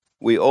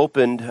We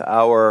opened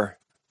our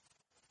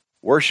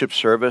worship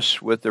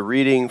service with a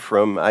reading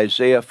from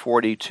Isaiah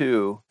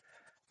 42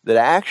 that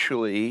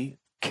actually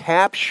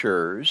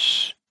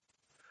captures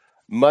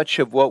much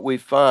of what we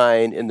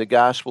find in the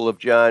Gospel of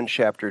John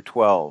chapter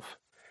 12.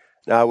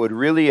 Now, I would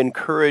really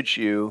encourage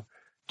you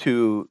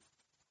to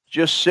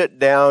just sit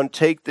down,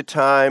 take the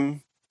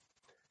time.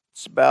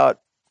 It's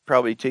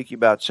probably take you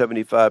about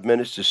 75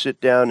 minutes to sit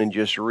down and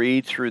just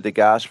read through the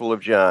Gospel of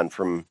John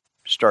from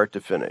start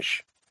to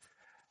finish.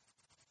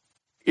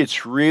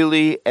 It's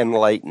really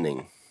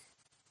enlightening.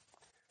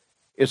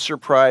 It's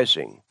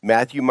surprising.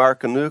 Matthew,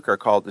 Mark, and Luke are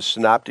called the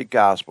Synoptic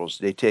Gospels.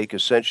 They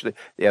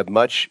have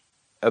much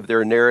of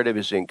their narrative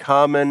is in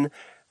common,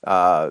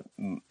 and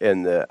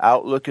the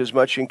outlook is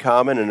much in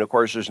common. And of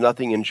course, there's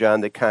nothing in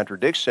John that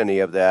contradicts any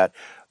of that.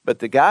 But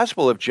the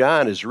Gospel of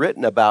John is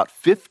written about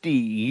 50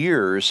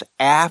 years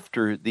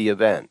after the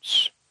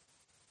events.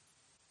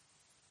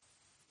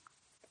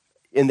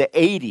 In the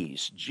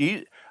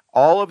 80s,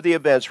 all of the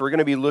events we're going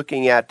to be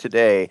looking at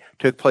today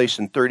took place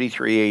in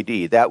 33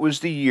 AD. That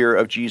was the year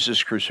of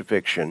Jesus'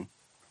 crucifixion,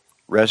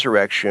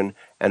 resurrection,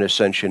 and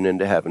ascension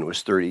into heaven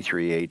was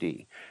 33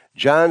 AD.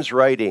 John's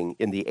writing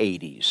in the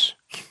 80s.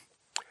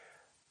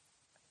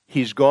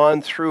 He's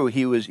gone through,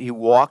 he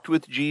walked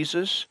with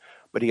Jesus,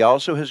 but he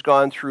also has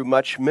gone through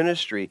much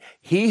ministry.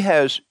 He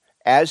has,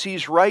 as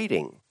he's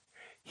writing,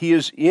 he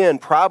is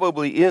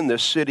probably in the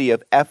city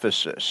of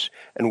Ephesus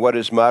and what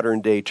is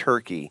modern-day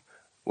Turkey,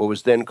 what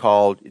was then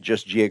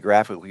just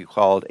geographically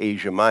called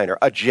Asia Minor,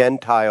 a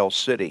Gentile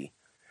city.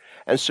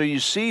 And so you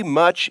see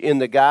much in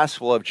the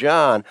Gospel of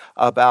John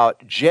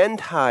about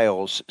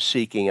Gentiles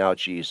seeking out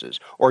Jesus,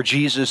 or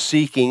Jesus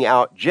seeking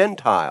out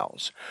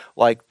Gentiles,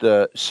 like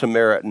the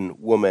Samaritan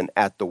woman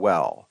at the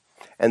well,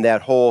 and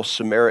that whole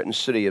Samaritan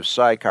city of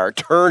Sychar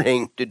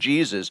turning to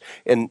Jesus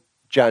in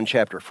John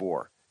chapter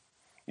 4.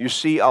 You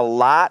see a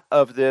lot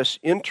of this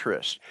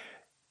interest.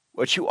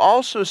 What you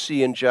also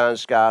see in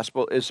John's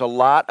Gospel is a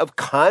lot of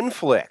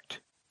conflict.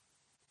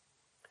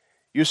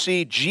 You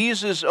see,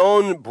 Jesus'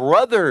 own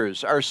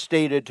brothers are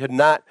stated to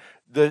not,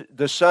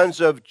 the sons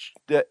of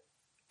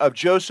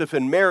Joseph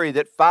and Mary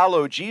that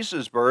follow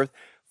Jesus' birth,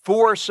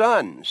 4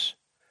 sons.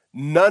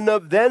 None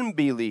of them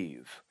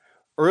believe.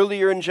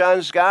 Earlier in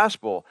John's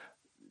Gospel,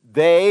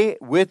 they,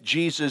 with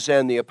Jesus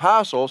and the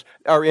apostles,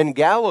 are in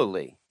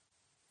Galilee.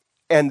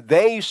 And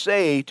they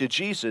say to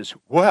Jesus,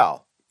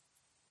 well,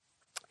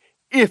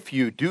 if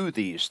you do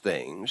these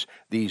things,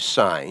 these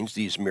signs,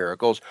 these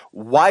miracles,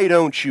 why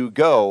don't you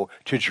go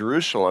to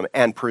Jerusalem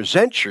and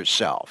present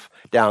yourself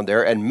down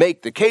there and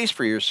make the case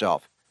for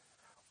yourself?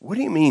 What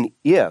do you mean,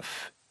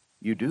 if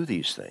you do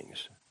these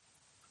things?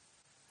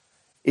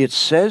 It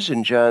says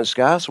in John's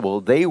Gospel,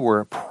 they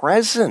were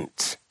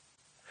present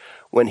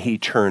when he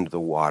turned the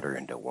water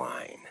into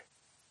wine.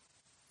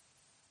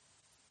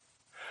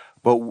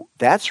 But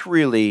that's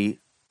really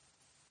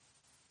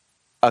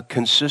a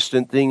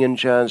consistent thing in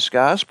John's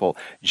Gospel.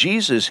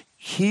 Jesus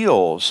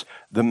heals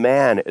the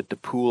man at the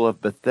pool of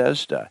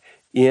Bethesda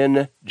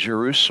in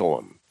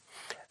Jerusalem,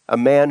 a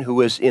man who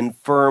was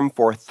infirm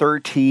for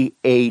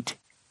 38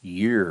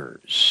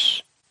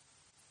 years.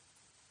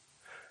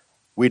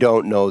 We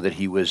don't know that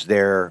he was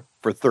there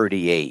for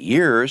 38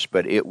 years,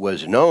 but it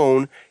was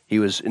known he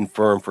was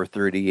infirm for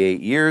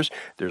 38 years.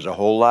 There's a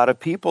whole lot of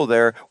people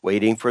there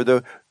waiting for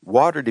the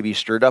water to be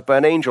stirred up by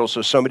an angel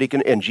so somebody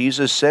can, and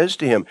Jesus says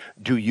to him,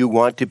 do you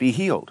want to be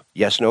healed?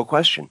 Yes, no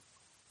question.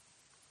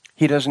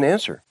 He doesn't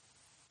answer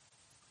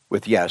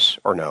with yes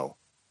or no.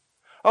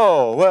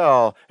 Oh,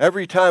 well,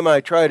 every time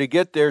I try to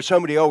get there,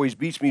 somebody always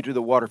beats me to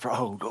the water for,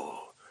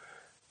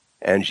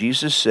 And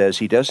Jesus says,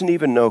 he doesn't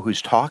even know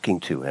who's talking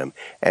to him.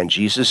 And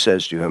Jesus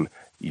says to him,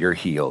 you're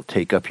healed.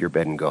 Take up your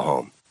bed and go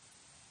home.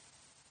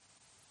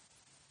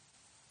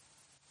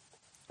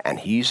 And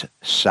he's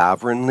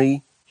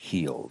sovereignly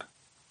healed.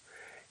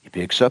 He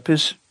picks up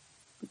his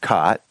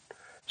cot,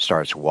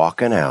 starts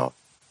walking out,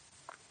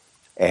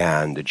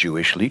 and the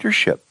Jewish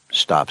leadership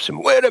stops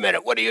him. Wait a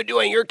minute, what are you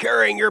doing? You're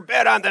carrying your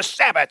bed on the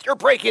Sabbath. You're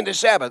breaking the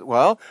Sabbath.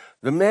 Well,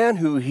 the man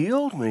who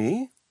healed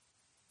me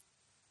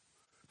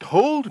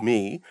told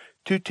me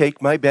to take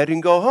my bed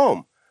and go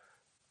home.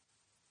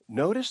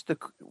 Notice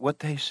what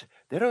they say.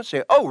 They don't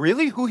say, oh,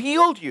 really? Who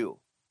healed you?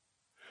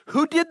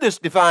 Who did this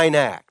divine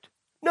act?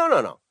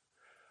 No.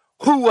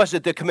 Who was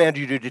it that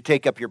commanded you to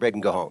take up your bed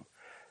and go home?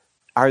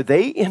 Are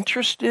they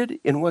interested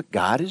in what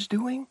God is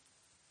doing?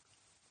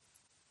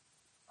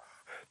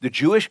 The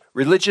Jewish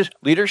religious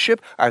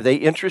leadership, are they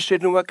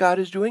interested in what God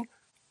is doing?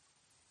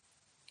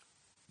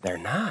 They're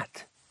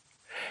not.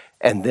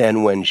 And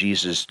then when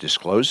Jesus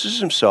discloses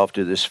himself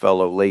to this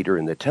fellow later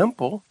in the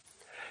temple,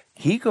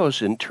 he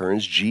goes and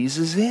turns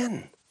Jesus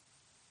in.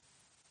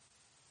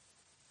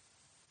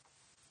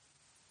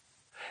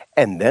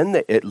 And then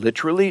they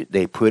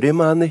put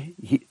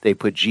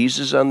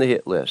Jesus on the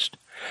hit list.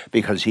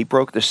 Because he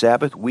broke the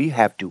Sabbath, we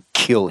have to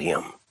kill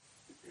him.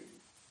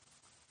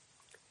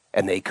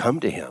 And they come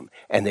to him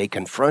and they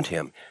confront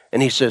him.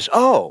 And he says,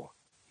 oh,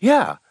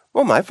 yeah,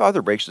 well, my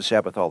father breaks the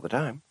Sabbath all the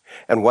time.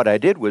 And what I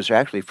did was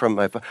actually from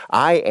my father.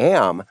 I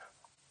am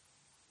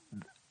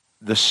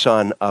the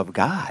Son of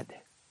God.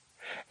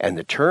 And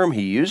the term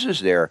he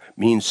uses there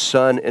means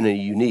son in a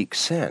unique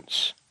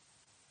sense.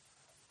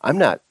 I'm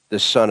not the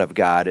Son of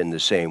God in the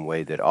same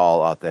way that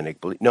all authentic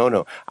believe.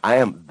 No, I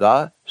am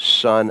the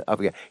Son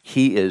of God.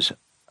 He is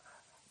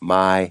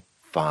my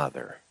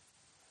Father.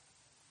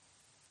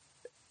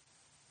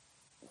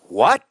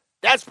 What?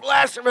 That's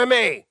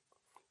blasphemy.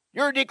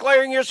 You're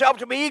declaring yourself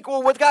to be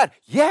equal with God.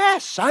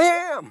 Yes, I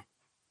am.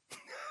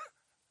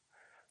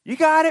 You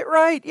got it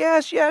right.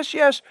 Yes.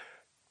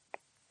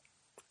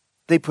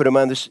 They put him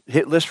on this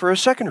hit list for a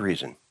second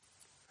reason.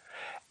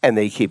 And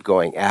they keep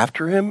going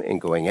after him and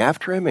going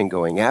after him and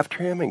going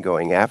after him and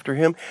going after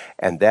him.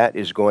 And that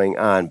is going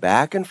on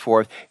back and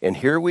forth. And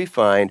here we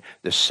find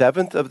the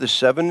seventh of the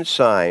 7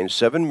 signs,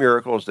 7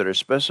 miracles that are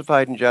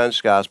specified in John's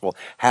Gospel,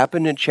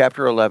 happened in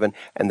chapter 11,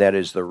 and that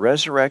is the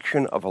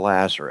resurrection of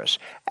Lazarus.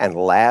 And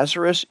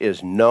Lazarus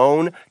is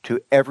known to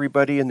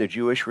everybody in the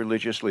Jewish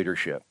religious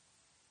leadership.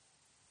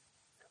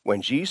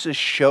 When Jesus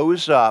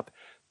shows up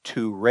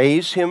to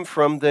raise him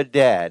from the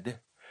dead,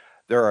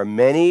 there are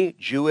many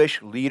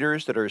Jewish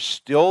leaders that are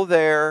still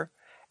there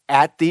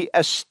at the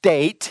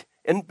estate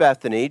in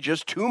Bethany,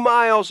 just 2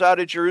 miles out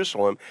of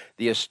Jerusalem.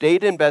 The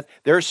estate in Bethany,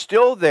 they're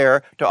still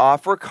there to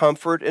offer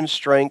comfort and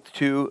strength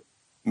to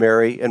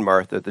Mary and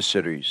Martha, the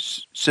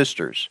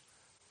sisters.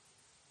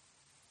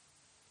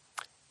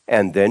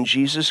 And then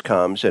Jesus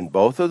comes, and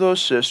both of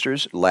those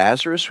sisters,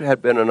 Lazarus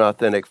had been an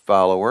authentic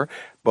follower,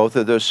 both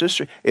of those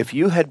sisters, if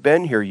you had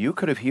been here, you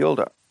could have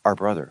healed our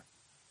brother.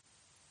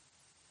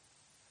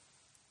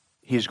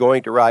 He's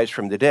going to rise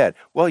from the dead.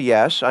 Well,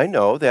 yes, I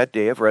know that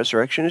day of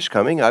resurrection is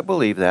coming. I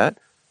believe that.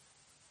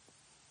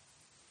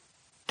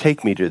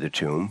 Take me to the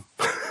tomb.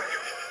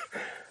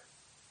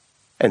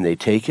 And they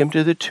take him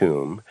to the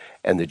tomb,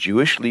 and the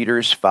Jewish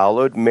leaders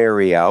followed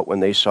Mary out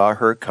when they saw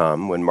her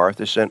come. When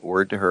Martha sent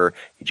word to her,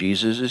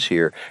 Jesus is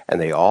here, and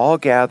they all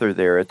gather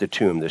there at the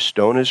tomb. The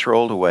stone is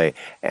rolled away,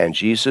 and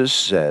Jesus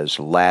says,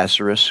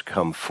 Lazarus,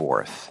 come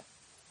forth.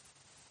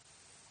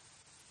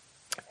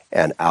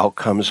 And out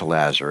comes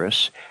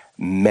Lazarus.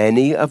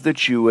 Many of the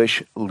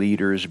Jewish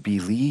leaders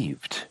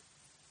believed.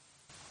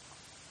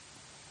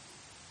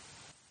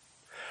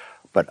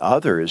 But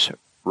others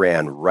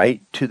ran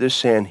right to the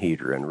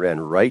Sanhedrin, ran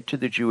right to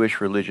the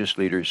Jewish religious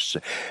leaders.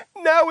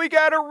 Now we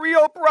got a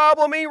real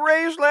problem. He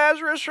raised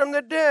Lazarus from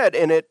the dead.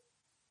 And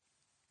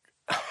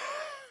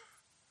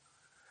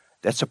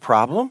that's a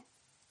problem?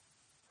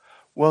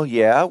 Well,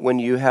 yeah, when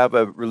you have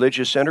a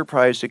religious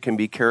enterprise that can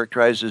be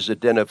characterized as a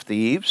den of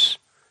thieves,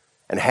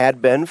 and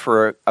had been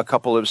for a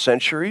couple of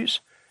centuries,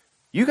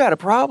 you got a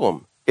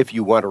problem if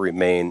you want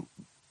to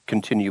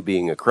continue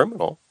being a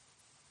criminal.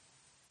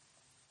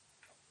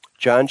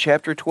 John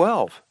chapter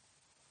 12,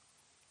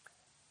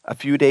 a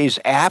few days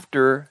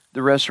after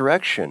the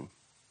resurrection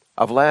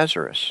of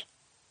Lazarus.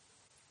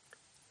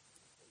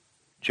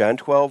 John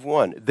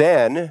 12:1.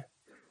 Then,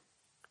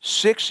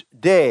 6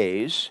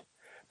 days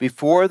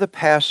before the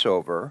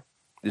Passover,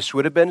 this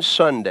would have been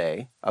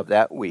Sunday of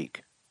that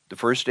week, the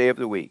first day of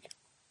the week.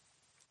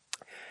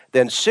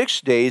 Then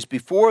 6 days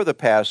before the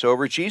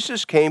Passover,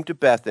 Jesus came to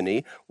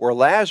Bethany, where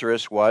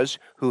Lazarus was,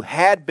 who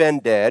had been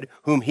dead,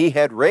 whom he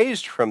had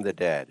raised from the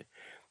dead.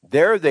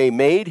 There they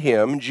made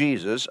him,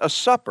 Jesus, a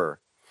supper,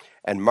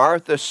 and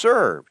Martha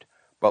served,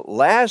 but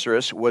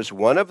Lazarus was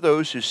one of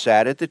those who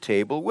sat at the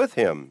table with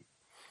him.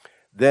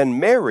 Then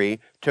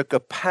Mary took a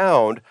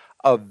pound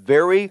of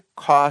very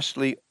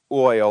costly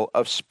oil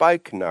of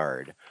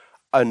spikenard,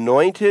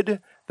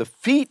 anointed the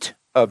feet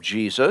of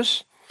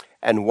Jesus,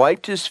 and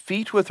wiped his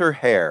feet with her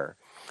hair,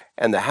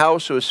 and the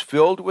house was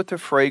filled with the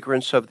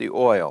fragrance of the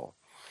oil.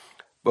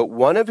 But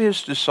one of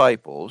his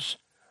disciples,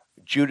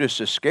 Judas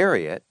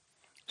Iscariot,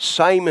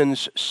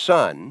 Simon's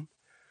son,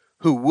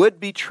 who would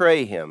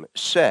betray him,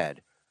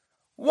 said,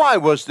 Why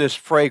was this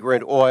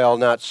fragrant oil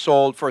not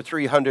sold for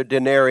 300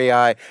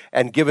 denarii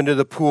and given to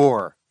the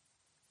poor?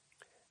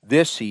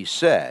 This he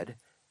said,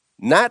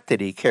 not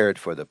that he cared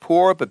for the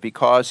poor, but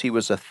because he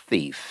was a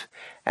thief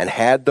and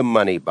had the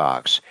money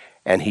box,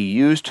 and he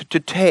used to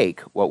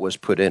take what was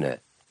put in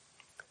it.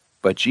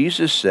 But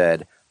Jesus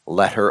said,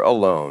 Let her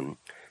alone.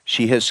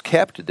 She has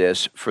kept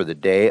this for the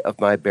day of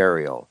my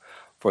burial.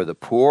 For the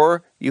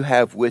poor you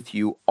have with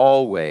you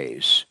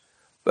always,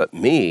 but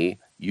me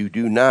you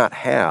do not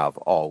have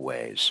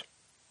always.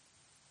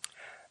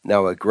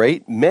 Now a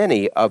great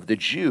many of the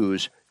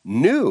Jews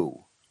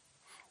knew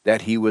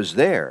that he was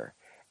there,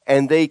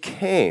 and they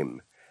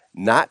came,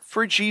 not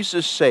for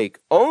Jesus' sake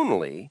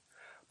only,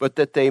 but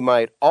that they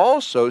might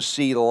also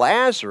see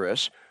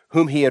Lazarus,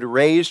 whom he had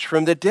raised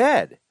from the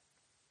dead.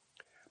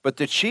 But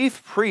the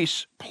chief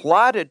priests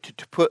plotted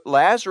to put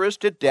Lazarus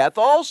to death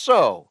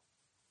also,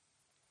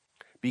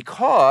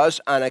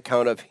 because on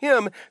account of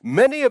him,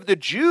 many of the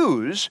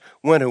Jews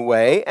went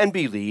away and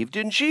believed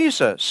in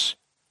Jesus.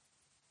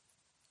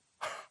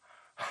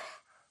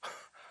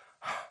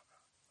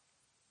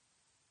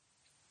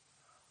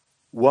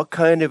 What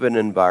kind of an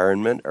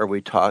environment are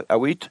we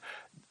talking?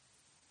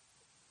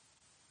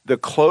 The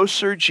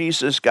closer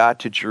Jesus got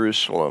to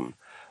Jerusalem,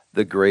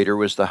 the greater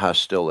was the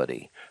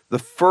hostility. The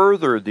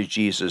further that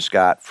Jesus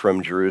got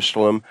from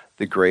Jerusalem,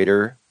 the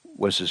greater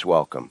was his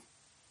welcome.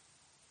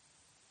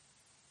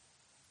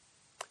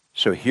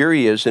 So here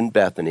he is in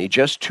Bethany,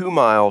 just 2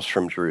 miles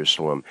from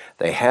Jerusalem.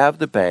 They have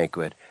the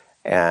banquet,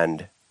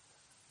 and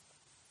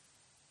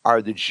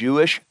are the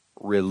Jewish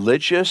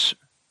religious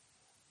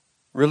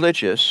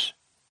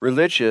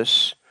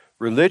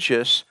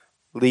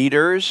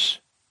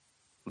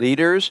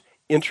leaders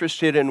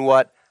interested in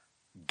what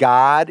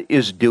God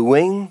is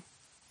doing?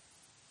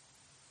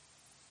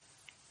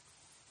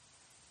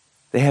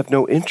 They have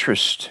no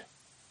interest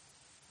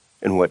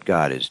in what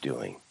God is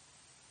doing.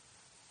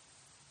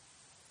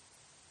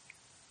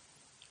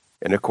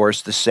 And of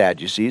course, the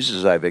Sadducees,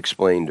 as I've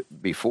explained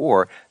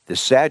before, the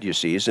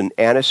Sadducees, and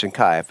Annas and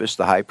Caiaphas,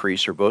 the high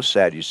priests, are both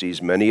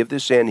Sadducees. Many of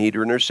the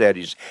Sanhedrin are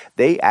Sadducees.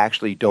 They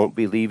actually don't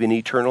believe in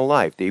eternal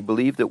life. They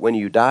believe that when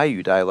you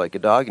die like a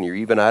dog, and you're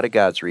even out of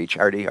God's reach.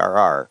 Hardy har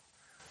har.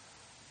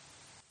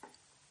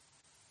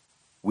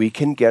 We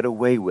can get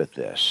away with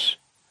this.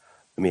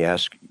 Let me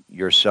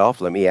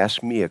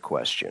ask me a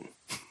question.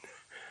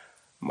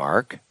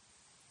 Mark,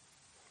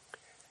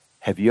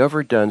 have you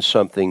ever done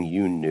something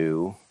you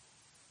knew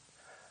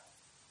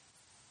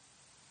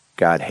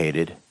God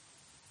hated,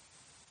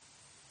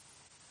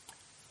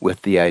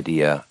 with the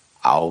idea,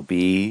 I'll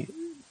be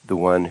the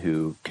one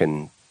who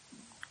can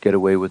get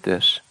away with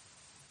this?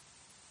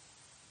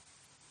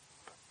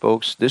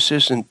 Folks, this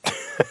isn't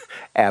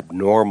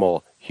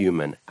abnormal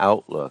human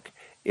outlook.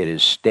 It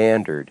is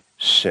standard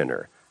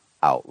sinner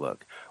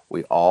outlook.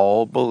 We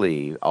all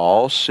believe,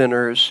 all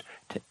sinners,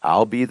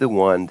 I'll be the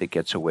one that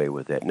gets away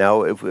with it.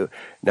 Now,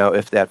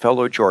 if that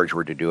fellow George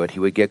were to do it, he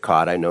would get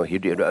caught. I know he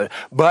did.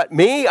 But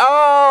me,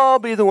 I'll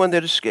be the one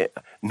that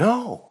escapes.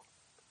 No.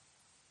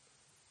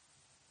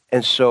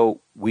 And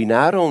so we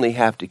not only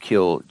have to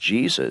kill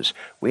Jesus,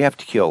 we have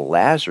to kill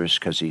Lazarus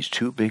because he's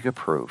too big a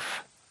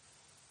proof.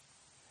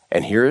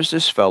 And here is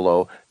this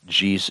fellow,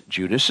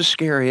 Judas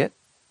Iscariot,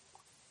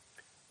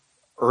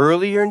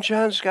 earlier in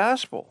John's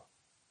Gospel.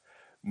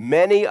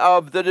 Many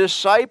of the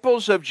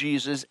disciples of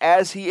Jesus,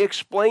 as he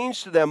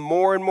explains to them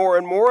more and more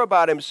and more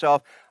about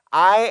himself,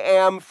 I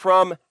am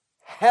from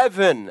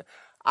heaven.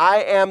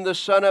 I am the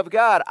Son of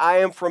God. I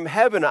am from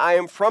heaven. I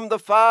am from the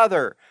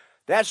Father.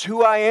 That's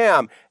who I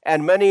am.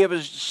 And many of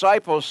his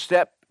disciples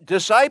that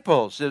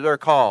they're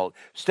called,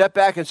 step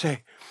back and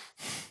say,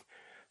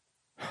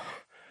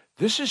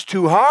 this is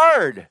too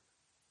hard.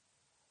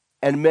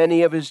 And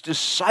many of his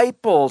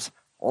disciples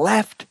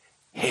left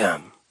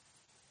him.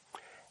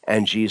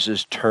 And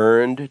Jesus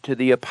turned to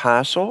the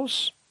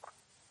apostles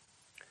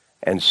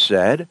and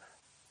said,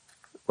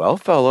 well,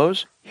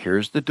 fellows,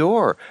 here's the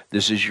door.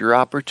 This is your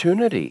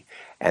opportunity.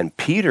 And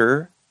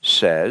Peter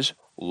says,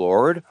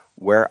 Lord,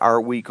 where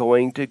are we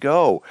going to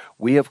go?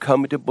 We have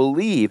come to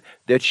believe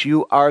that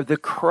you are the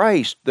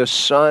Christ, the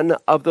Son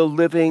of the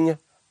living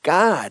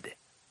God.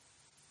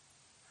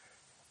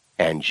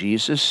 And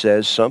Jesus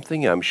says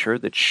something I'm sure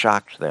that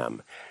shocked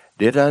them.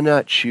 Did I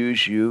not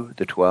choose you,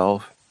 the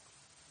 12?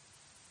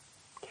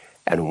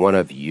 And one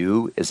of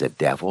you is a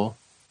devil?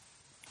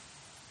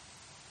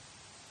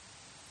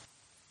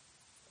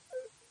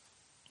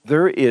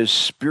 There is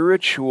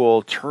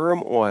spiritual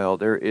turmoil.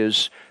 There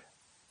is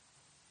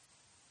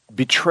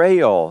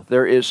betrayal.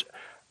 There is...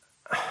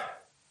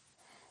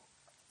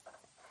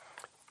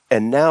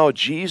 And now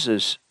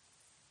Jesus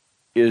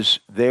is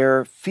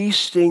there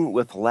feasting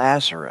with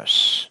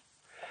Lazarus.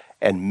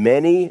 And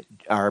many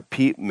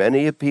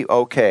people,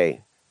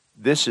 okay,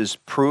 this is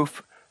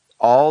proof,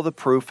 all the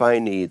proof I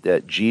need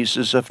that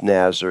Jesus of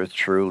Nazareth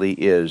truly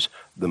is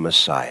the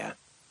Messiah,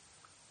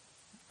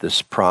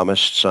 this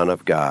promised Son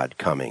of God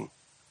coming.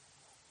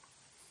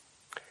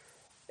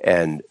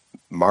 And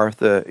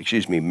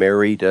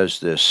Mary does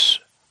this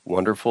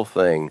wonderful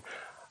thing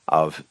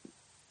of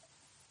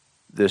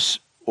this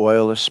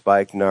oil of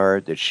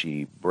spikenard that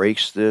she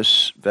breaks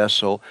this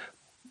vessel,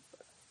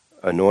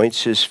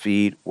 anoints his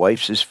feet,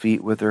 wipes his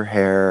feet with her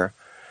hair,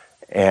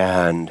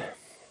 and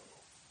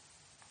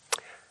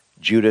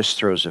Judas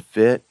throws a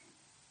fit.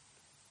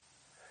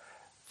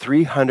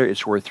 300,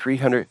 it's worth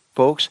 300.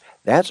 Folks,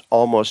 that's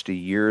almost a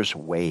year's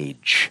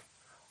wage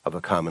of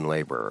a common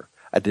laborer.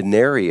 A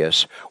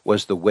denarius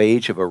was the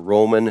wage of a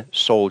Roman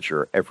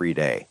soldier every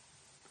day.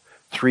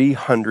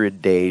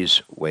 300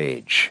 days'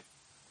 wage.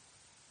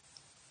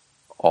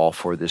 All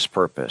for this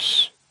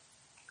purpose.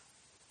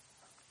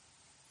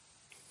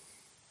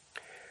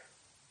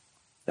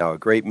 Now, a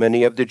great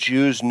many of the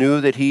Jews knew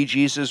that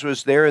Jesus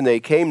was there, and they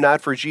came not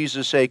for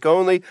Jesus' sake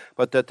only,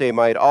 but that they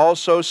might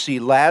also see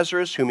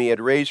Lazarus, whom he had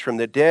raised from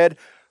the dead.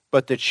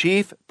 But the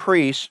chief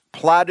priests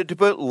plotted to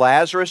put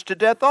Lazarus to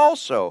death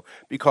also,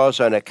 because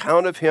on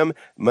account of him,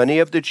 many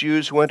of the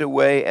Jews went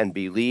away and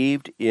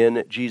believed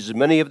in Jesus.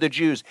 Many of the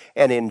Jews.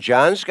 And in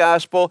John's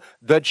Gospel,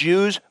 the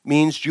Jews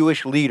means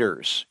Jewish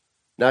leaders,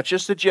 not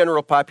just the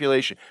general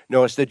population.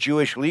 No, it's the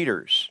Jewish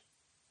leaders.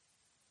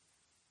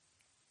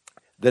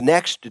 The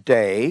next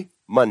day,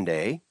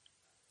 Monday,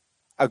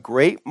 a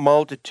great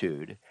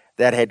multitude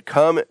that had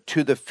come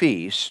to the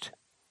feast,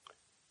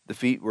 the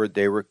feast where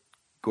they were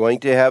going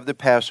to have the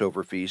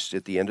Passover feast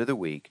at the end of the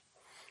week.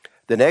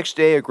 The next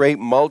day, a great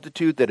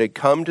multitude that had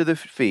come to the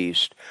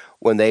feast,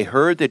 when they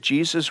heard that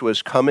Jesus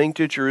was coming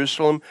to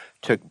Jerusalem,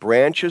 took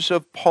branches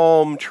of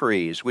palm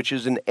trees, which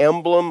is an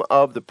emblem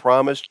of the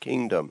promised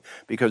kingdom,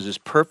 because it's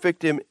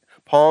perfect.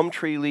 Palm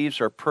tree leaves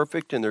are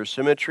perfect in their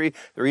symmetry.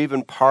 They're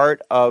even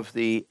part of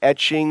the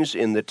etchings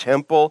in the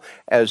temple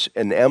as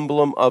an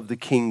emblem of the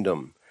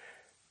kingdom.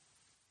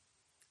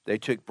 They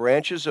took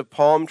branches of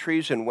palm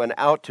trees and went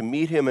out to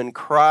meet him and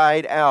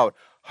cried out,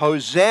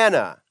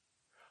 "Hosanna!"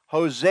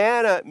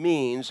 Hosanna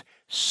means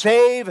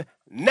save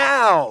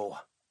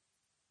now.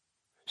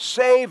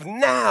 Save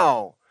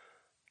now.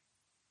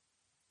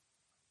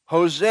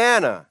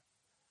 Hosanna.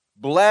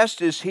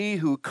 Blessed is he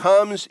who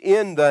comes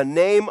in the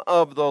name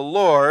of the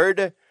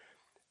Lord,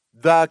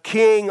 the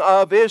King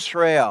of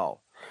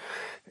Israel.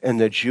 And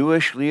the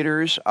Jewish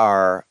leaders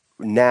are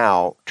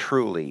now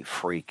truly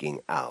freaking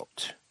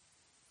out.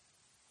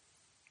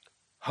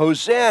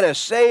 Hosanna,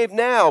 save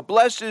now.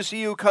 Blessed is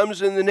he who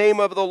comes in the name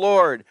of the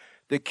Lord,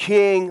 the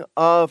King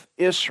of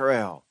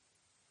Israel.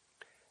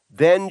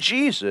 Then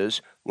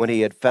Jesus, when he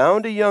had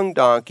found a young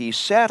donkey,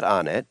 sat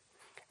on it,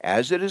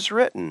 as it is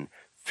written,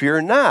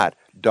 "Fear not,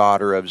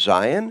 daughter of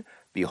Zion,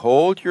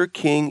 behold, your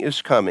king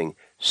is coming,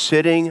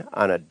 sitting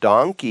on a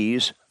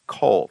donkey's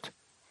colt."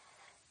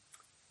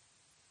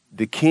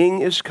 The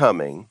king is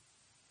coming,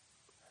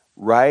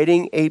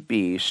 riding a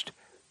beast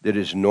that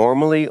is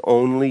normally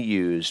only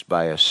used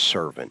by a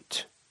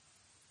servant.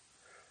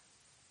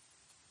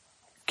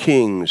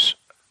 Kings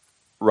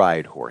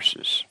ride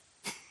horses.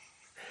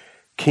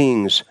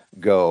 Kings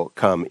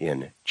come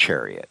in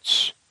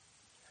chariots.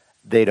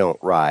 They don't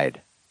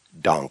ride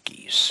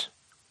donkeys.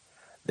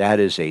 That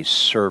is a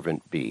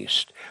servant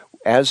beast.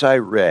 As I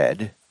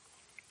read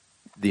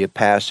the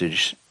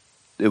passage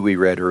that we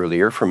read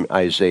earlier from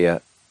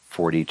Isaiah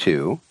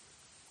 42,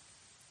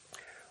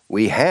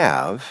 we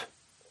have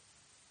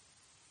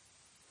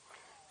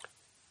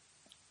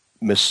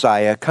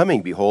Messiah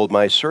coming. "Behold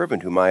my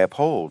servant whom I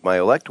uphold, my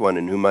elect one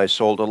in whom my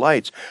soul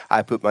delights.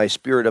 I put my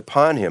spirit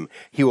upon him.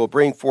 He will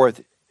bring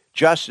forth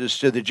justice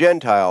to the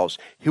Gentiles.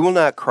 He will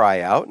not cry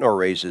out, nor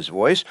raise his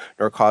voice,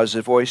 nor cause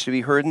his voice to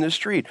be heard in the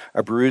street.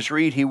 A bruised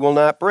reed he will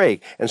not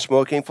break, and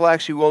smoking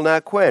flax he will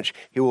not quench.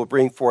 He will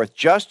bring forth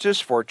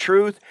justice for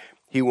truth.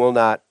 He will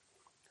not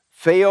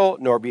fail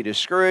nor be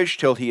discouraged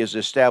till he has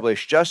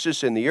established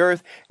justice in the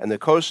earth, and the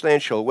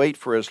coastland shall wait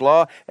for his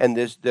law." And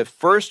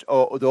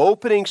the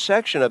opening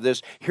section of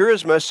this, here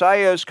is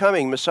Messiah is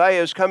coming,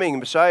 Messiah is coming,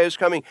 Messiah is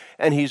coming,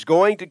 and he's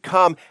going to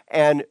come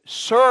and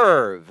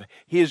serve.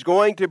 He is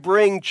going to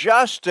bring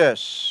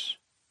justice.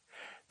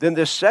 Then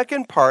the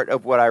second part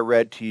of what I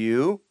read to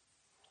you,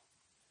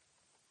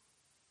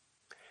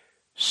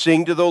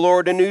 "Sing to the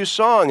Lord a new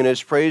song, and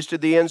his praise to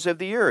the ends of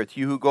the earth.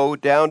 You who go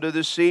down to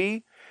the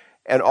sea,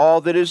 and all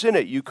that is in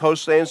it, you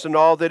coastlands and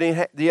all that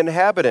the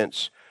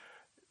inhabitants."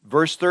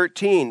 Verse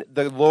 13,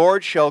 "The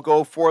Lord shall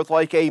go forth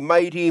like a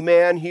mighty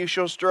man. He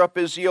shall stir up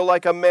his zeal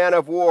like a man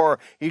of war.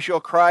 He shall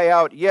cry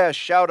out, yes,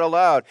 shout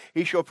aloud.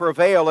 He shall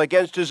prevail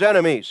against his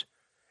enemies."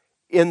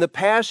 In the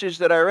passage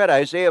that I read,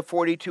 Isaiah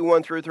 42,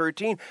 1 through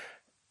 13,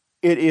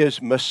 it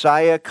is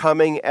Messiah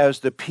coming as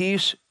the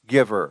peace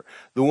giver,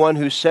 the one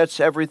who sets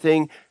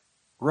everything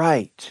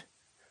right.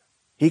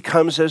 He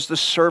comes as the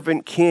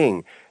servant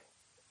king.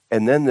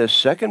 And then the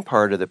second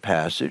part of the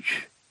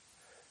passage,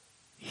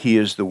 he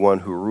is the one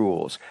who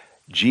rules.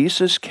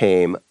 Jesus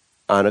came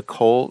on a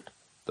colt,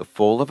 the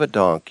foal of a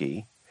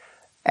donkey,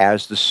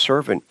 as the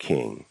servant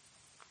king.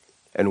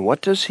 And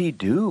what does he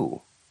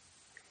do?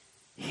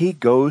 He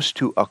goes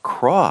to a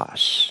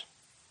cross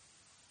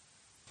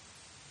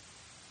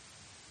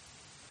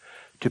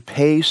to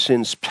pay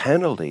sin's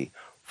penalty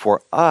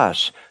for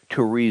us,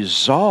 to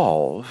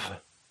resolve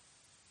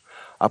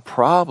a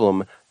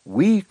problem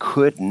we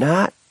could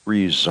not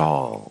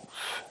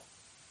resolve.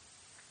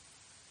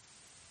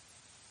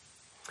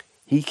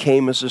 He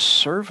came as a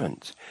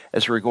servant,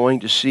 as we're going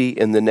to see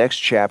in the next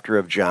chapter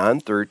of John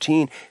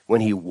 13,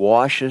 when he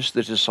washes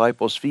the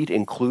disciples' feet,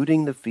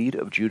 including the feet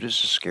of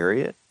Judas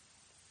Iscariot.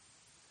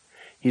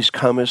 He's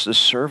come as the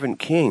servant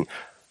king,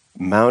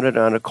 mounted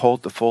on a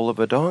colt, the foal of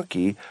a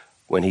donkey.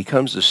 When he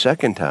comes the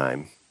second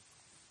time,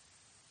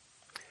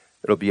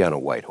 it'll be on a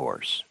white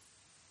horse.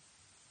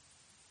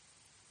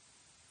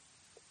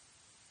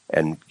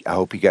 And I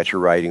hope you got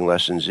your riding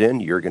lessons in.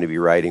 You're going to be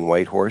riding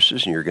white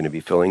horses, and you're going to be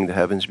filling the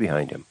heavens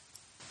behind him.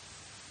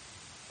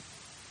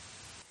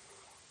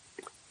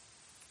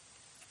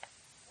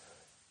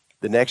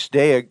 The next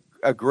day,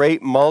 a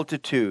great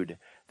multitude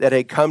that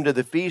had come to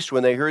the feast,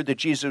 when they heard that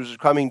Jesus was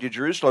coming to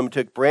Jerusalem,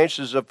 took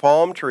branches of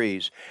palm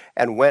trees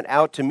and went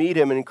out to meet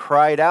him and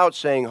cried out,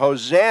 saying,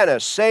 "Hosanna,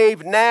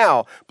 save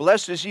now.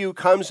 Blessed is he who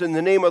comes in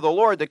the name of the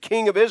Lord, the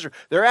King of Israel."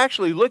 They're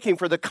actually looking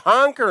for the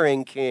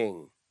conquering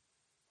king.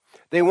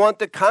 They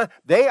want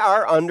they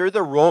are under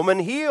the Roman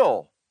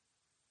heel.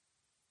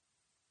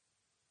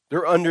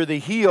 They're under the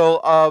heel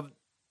of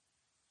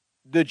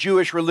the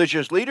Jewish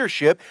religious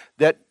leadership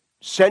that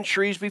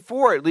centuries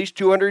before, at least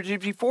 200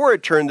 years before,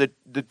 it turned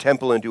the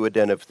temple into a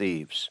den of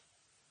thieves.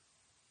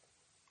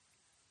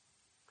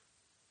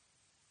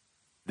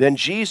 Then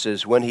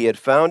Jesus, when he had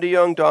found a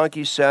young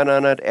donkey, sat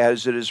on it,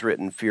 as it is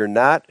written, "Fear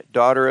not,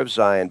 daughter of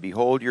Zion.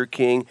 Behold, your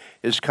king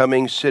is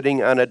coming,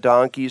 sitting on a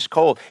donkey's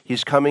colt."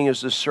 He's coming as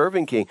the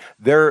servant king.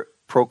 They're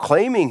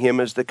proclaiming him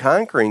as the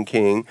conquering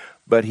king,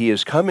 but he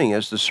is coming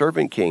as the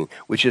servant king,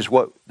 which is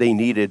what they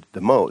needed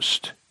the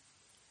most,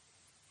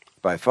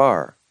 by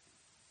far.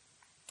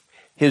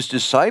 His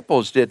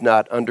disciples did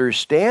not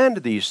understand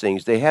these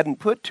things. They hadn't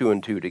put two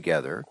and two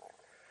together.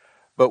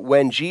 But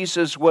when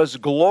Jesus was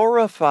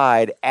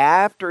glorified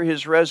after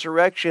his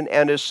resurrection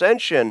and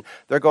ascension,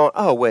 they're going,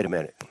 oh, wait a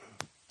minute.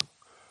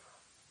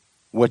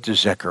 What does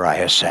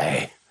Zechariah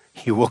say?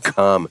 He will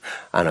come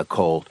on a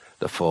colt,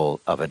 the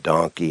foal of a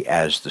donkey,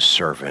 as the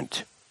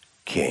servant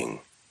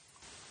king.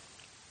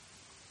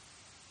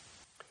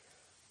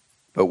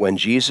 But when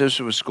Jesus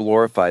was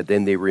glorified,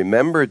 then they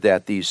remembered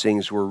that these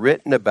things were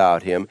written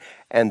about him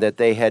and that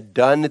they had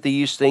done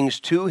these things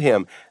to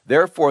him.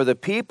 Therefore, the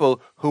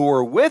people who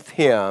were with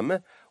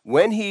him,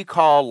 when he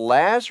called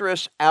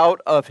Lazarus out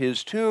of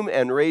his tomb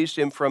and raised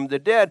him from the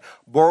dead,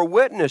 bore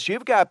witness.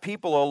 You've got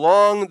people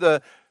along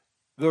the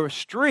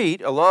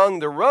street, along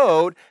the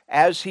road,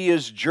 as he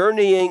is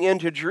journeying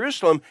into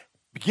Jerusalem,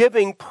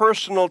 giving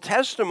personal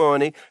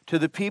testimony to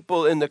the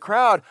people in the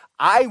crowd.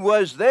 I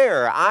was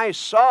there. I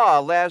saw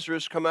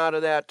Lazarus come out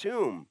of that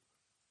tomb.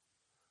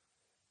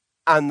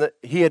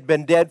 He had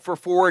been dead for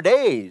 4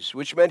 days,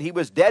 which meant he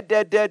was dead.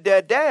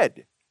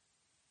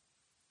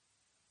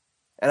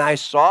 And I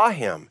saw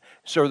him.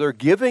 So they're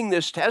giving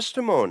this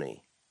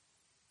testimony.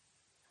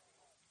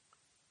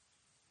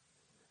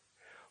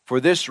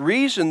 For this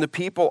reason, the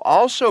people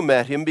also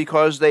met him,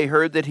 because they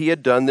heard that he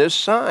had done this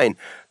sign.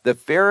 The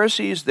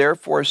Pharisees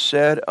therefore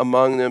said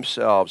among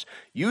themselves,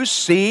 "You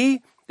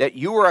see that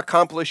you are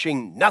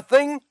accomplishing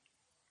nothing?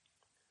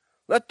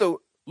 Look,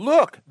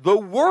 the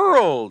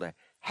world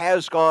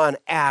has gone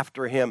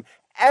after him.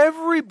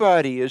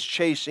 Everybody is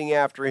chasing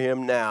after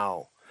him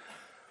now."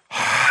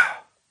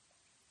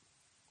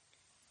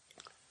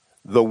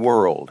 The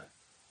world.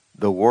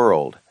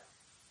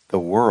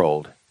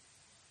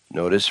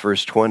 Notice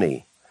verse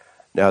 20.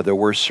 Now there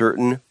were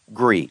certain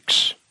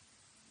Greeks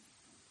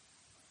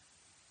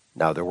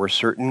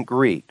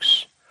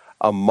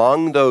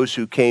among those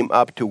who came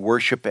up to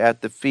worship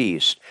at the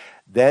feast.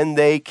 Then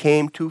they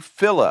came to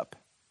Philip,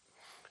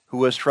 who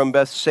was from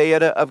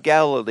Bethsaida of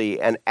Galilee,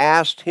 and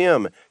asked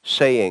him,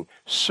 saying,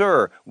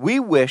 "Sir,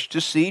 we wish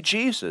to see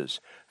Jesus."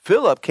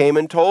 Philip came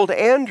and told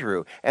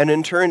Andrew, and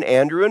in turn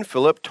Andrew and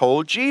Philip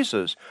told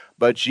Jesus.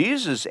 But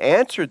Jesus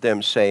answered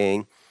them,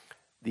 saying,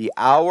 "The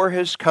hour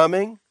has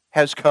come,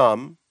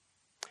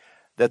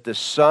 that the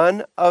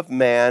Son of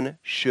Man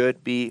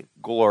should be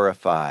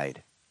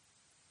glorified,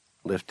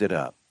 lifted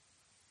up.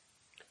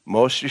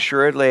 Most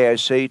assuredly I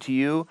say to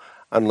you,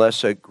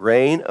 unless a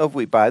grain of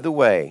wheat," by the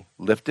way,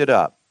 lifted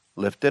up.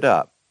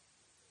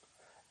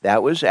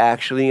 That was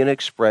actually an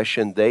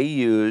expression they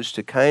used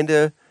to kind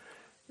of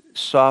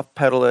soft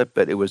pedal it,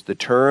 but it was the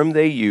term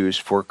they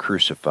used for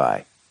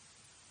crucify.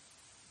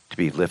 To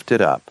be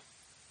lifted up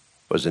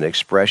was an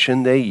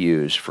expression they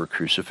used for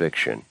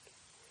crucifixion.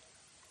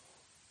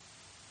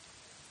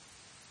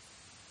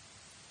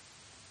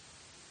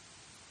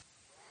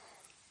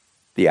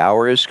 The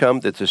hour has come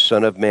that the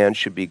Son of Man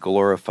should be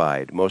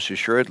glorified. Most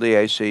assuredly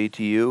I say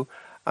to you,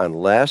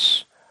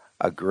 unless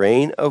a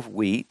grain of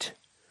wheat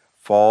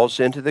falls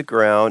into the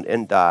ground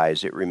and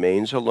dies, it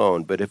remains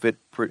alone. But if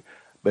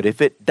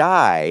it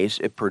dies,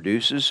 it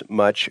produces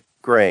much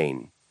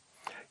grain.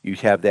 You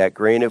have that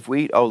grain of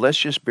wheat, let's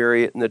just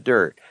bury it in the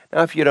dirt.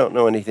 Now, if you don't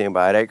know anything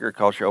about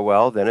agriculture,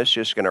 then it's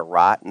just going to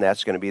rot and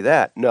that's going to be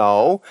that.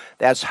 No,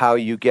 that's how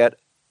you get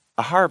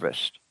a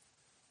harvest.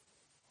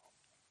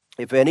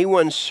 If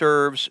anyone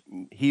serves,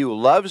 he who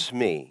loves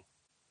me,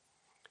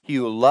 he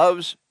who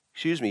loves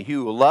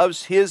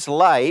his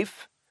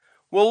life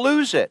will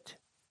lose it.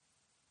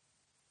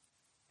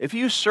 If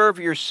you serve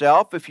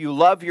yourself, if you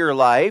love your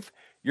life,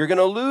 you're going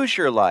to lose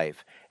your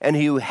life. And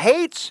he who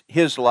hates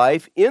his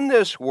life in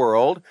this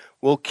world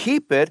will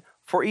keep it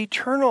for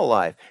eternal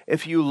life.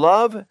 If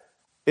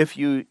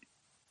you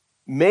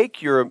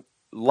make your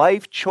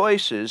life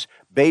choices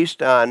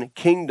based on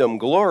kingdom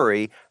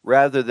glory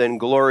rather than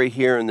glory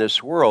here in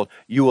this world,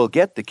 you will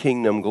get the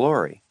kingdom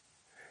glory.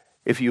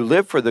 If you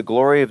live for the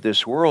glory of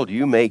this world,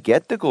 you may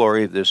get the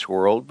glory of this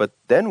world, but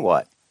then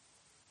what?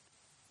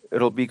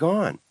 It'll be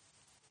gone.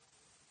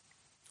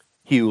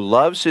 He who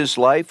loves his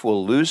life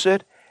will lose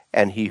it,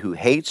 and he who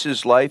hates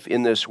his life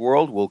in this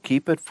world will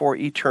keep it for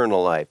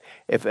eternal life.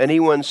 If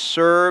anyone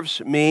serves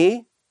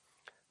me,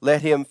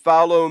 let him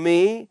follow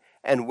me,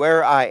 and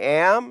where I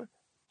am,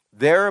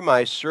 there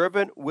my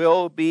servant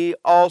will be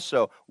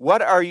also.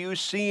 What are you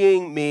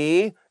seeing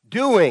me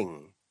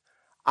doing?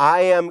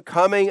 I am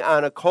coming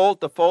on a colt,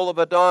 the foal of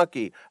a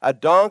donkey,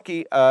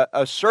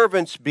 a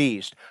servant's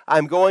beast.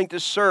 I'm going to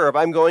serve.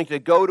 I'm going to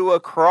go to a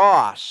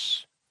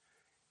cross.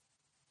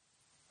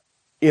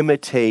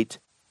 Imitate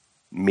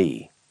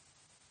me.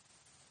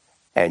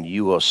 and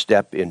you will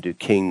step into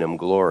kingdom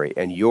glory.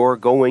 And you're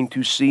going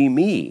to see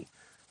me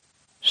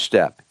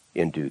step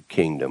into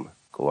kingdom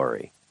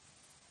glory.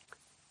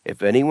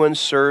 If anyone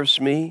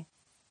serves me,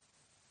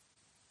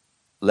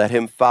 let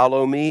him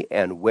follow me,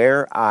 and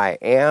where I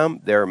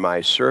am, there my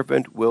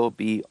servant will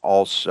be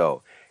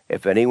also.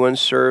 If anyone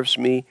serves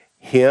me,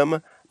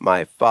 him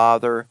my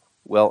Father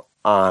will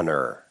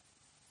honor.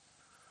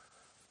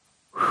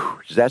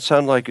 Whew. Does that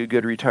sound like a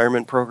good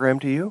retirement program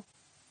to you?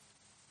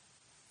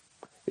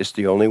 It's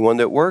the only one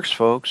that works,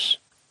 folks.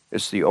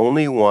 It's the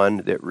only one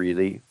that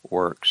really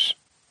works.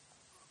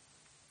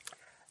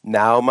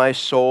 Now my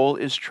soul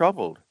is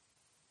troubled.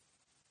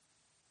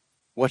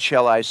 What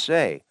shall I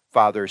say?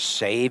 Father,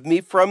 save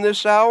me from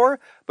this hour,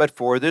 but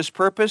for this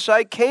purpose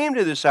I came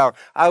to this hour.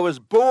 I was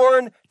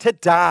born to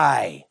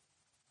die.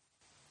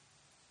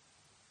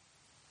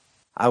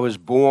 I was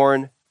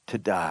born to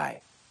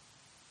die.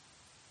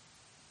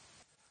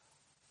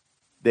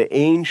 The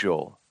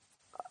angel,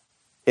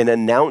 in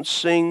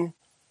announcing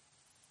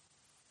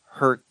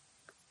her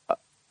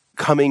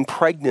coming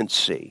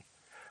pregnancy,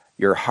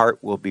 your heart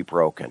will be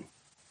broken.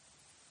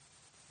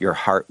 Your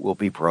heart will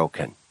be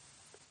broken,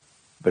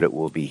 but it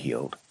will be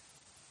healed.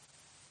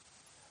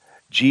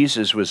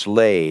 Jesus was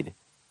laid,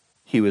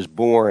 he was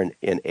born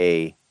in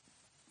a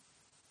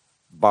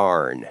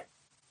barn,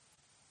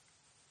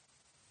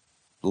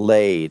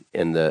 laid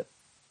in the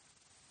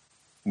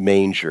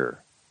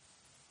manger,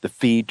 the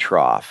feed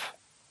trough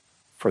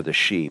for the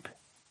sheep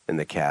and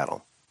the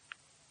cattle.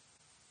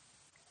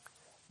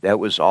 That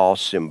was all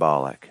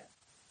symbolic.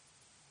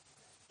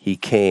 He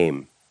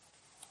came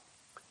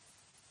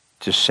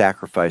to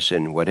sacrifice,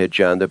 and what had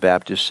John the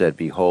Baptist said?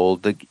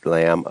 Behold the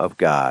Lamb of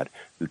God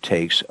who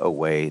takes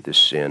away the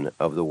sin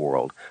of the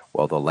world.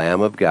 Well, the Lamb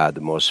of God,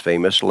 the most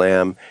famous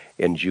lamb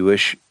in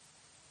Jewish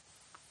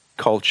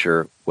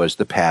culture, was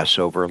the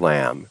Passover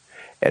lamb,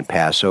 and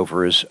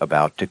Passover is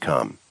about to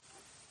come.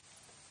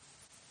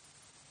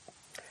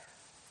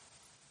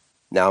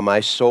 Now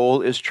my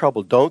soul is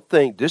troubled. Don't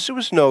think, this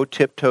was no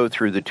tiptoe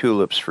through the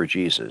tulips for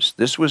Jesus.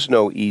 This was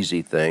no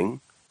easy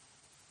thing.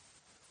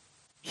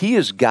 He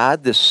is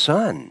God the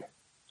Son.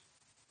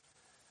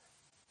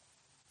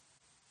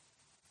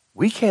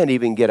 We can't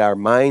even get our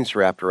minds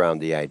wrapped around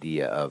the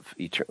idea of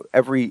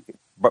every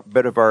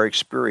bit of our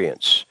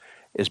experience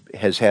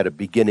has had a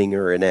beginning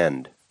or an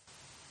end.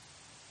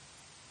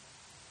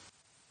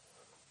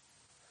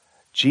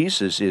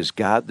 Jesus is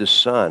God the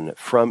Son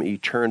from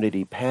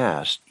eternity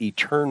past,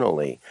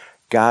 eternally,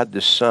 God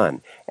the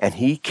Son. And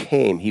he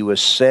came, he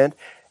was sent,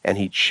 and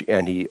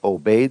he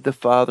obeyed the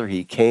Father.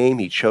 He came,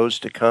 he chose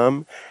to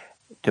come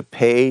to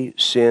pay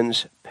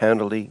sin's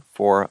penalty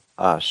for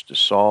us, to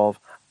solve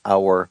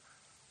our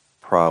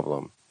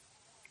problem.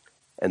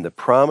 And the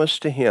promise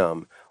to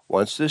him,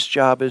 once this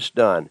job is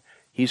done,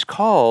 he's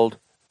called,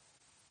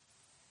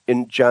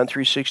 in John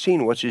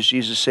 3:16, what does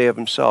Jesus say of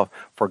himself?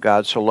 For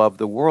God so loved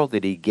the world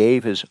that he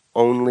gave his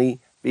only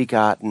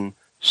begotten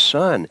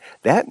Son.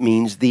 That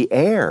means the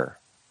heir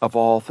of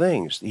all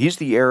things. He's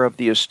the heir of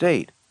the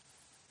estate.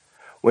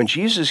 When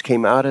Jesus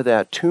came out of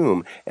that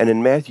tomb, and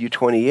in Matthew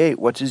 28,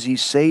 what does he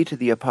say to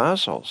the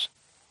apostles?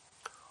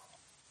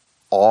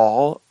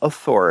 All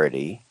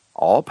authority,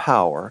 all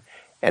power,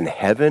 in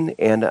heaven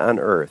and on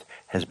earth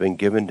has been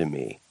given to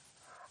me.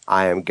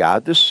 I am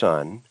God the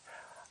Son.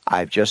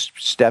 I've just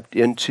stepped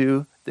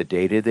into the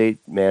day-to-day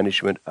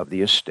management of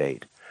the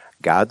estate.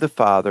 God the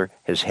Father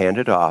has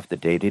handed off the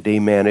day-to-day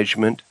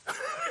management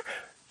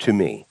to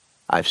me.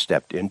 I've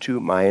stepped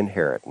into my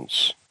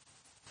inheritance.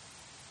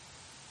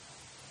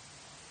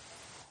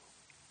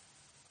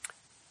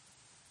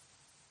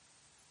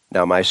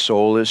 Now my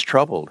soul is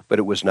troubled, but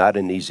it was not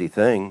an easy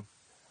thing.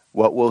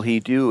 What will he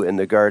do in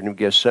the Garden of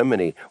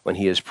Gethsemane when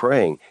he is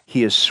praying?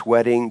 He is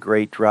sweating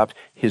great drops.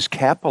 His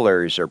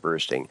capillaries are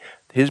bursting.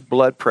 His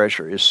blood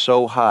pressure is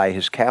so high,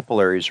 his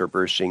capillaries are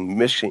bursting,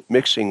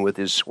 mixing with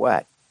his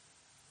sweat.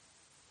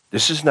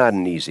 This is not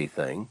an easy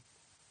thing.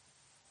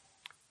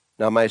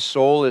 Now my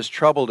soul is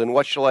troubled, and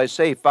what shall I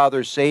say?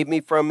 Father, save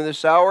me from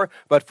this hour,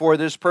 but for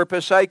this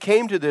purpose I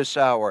came to this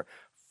hour.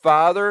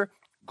 Father,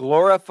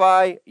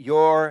 glorify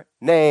your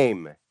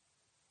name.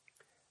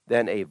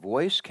 Then a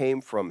voice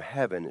came from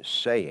heaven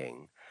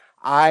saying,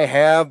 I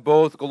have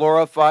both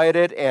glorified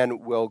it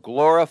and will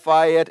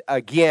glorify it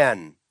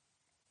again.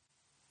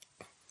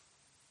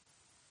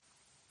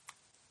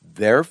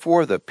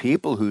 Therefore the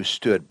people who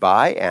stood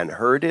by and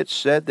heard it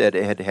said that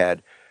it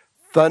had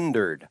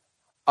thundered.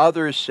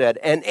 Others said,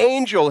 an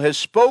angel has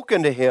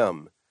spoken to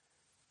him.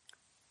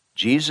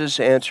 Jesus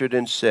answered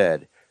and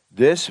said,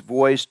 this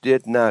voice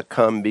did not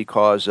come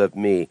because of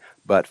me,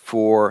 but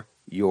for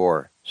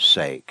your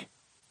sake.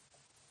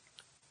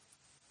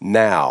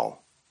 Now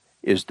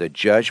is the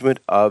judgment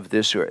of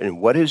this earth.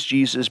 And what has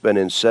Jesus been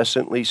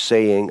incessantly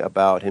saying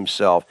about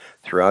himself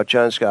throughout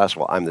John's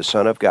Gospel? I'm the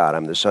Son of God,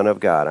 I'm the Son of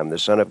God, I'm the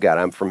Son of God,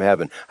 I'm from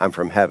heaven, I'm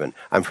from heaven,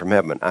 I'm from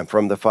heaven, I'm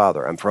from the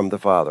Father, I'm from the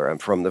Father, I'm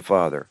from the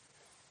Father.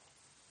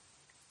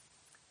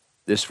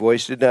 This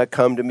voice did not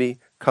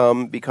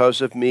come because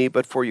of me,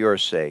 but for your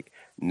sake.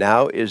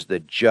 Now is the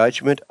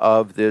judgment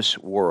of this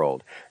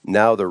world.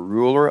 Now the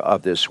ruler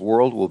of this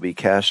world will be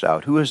cast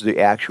out. Who is the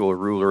actual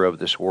ruler of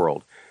this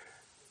world?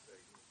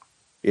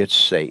 It's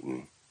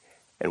Satan.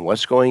 And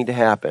what's going to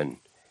happen?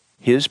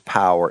 His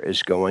power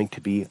is going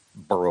to be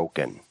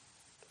broken.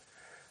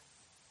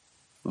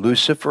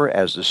 Lucifer,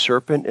 as the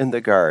serpent in the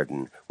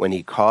garden, when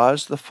he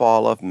caused the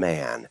fall of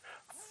man,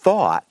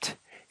 thought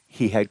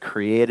he had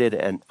created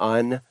an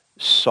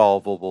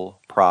unsolvable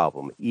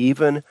problem.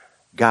 Even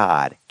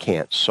God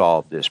can't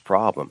solve this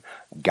problem.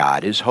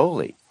 God is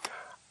holy.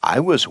 I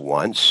was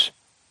once,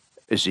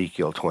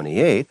 Ezekiel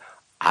 28,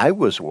 I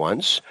was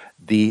once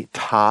the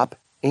top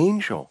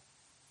angel.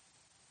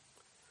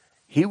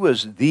 He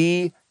was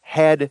the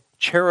head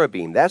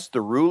cherubim. That's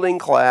the ruling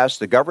class,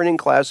 the governing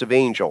class of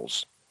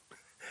angels.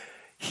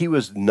 He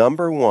was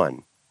number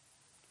one.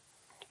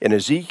 In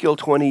Ezekiel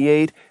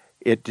 28,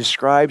 it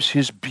describes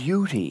his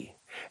beauty.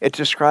 It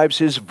describes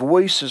his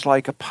voice as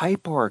like a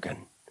pipe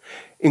organ.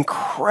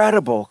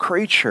 Incredible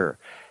creature.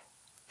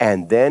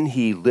 And then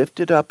he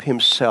lifted up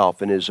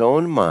himself in his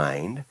own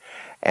mind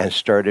and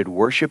started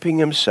worshiping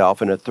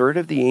himself, and a third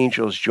of the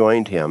angels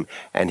joined him,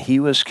 and he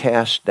was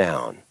cast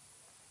down.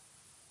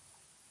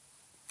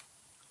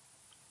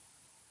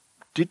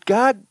 Did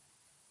God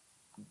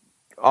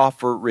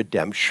offer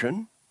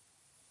redemption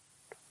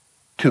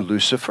to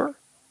Lucifer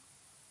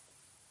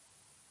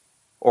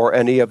or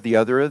any of the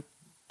other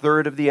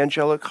third of the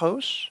angelic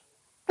hosts?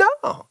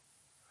 No.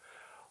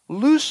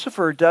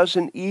 Lucifer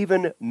doesn't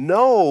even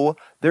know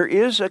there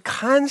is a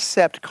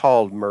concept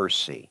called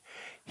mercy.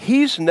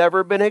 He's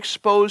never been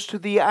exposed to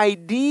the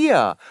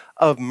idea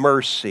of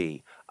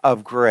mercy,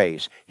 of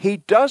grace. He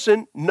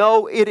doesn't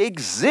know it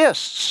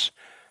exists.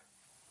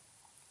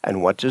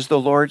 And what does the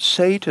Lord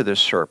say to the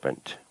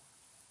serpent?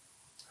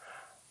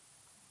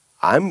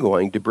 I'm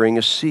going to bring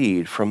a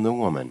seed from the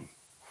woman.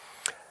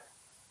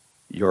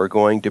 You're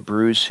going to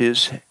bruise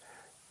he's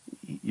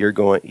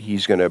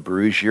going to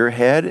bruise your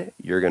head,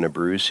 you're going to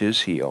bruise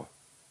his heel.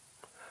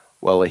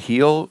 Well, a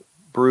heel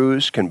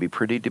bruise can be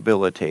pretty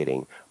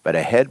debilitating, but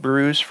a head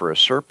bruise for a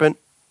serpent,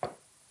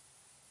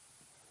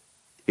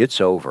 it's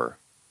over.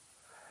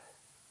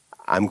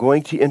 I'm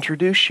going to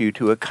introduce you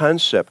to a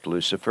concept,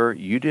 Lucifer,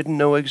 you didn't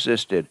know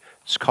existed.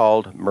 It's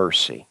called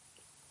mercy,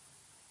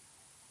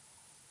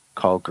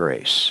 called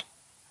grace.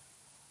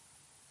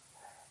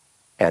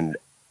 And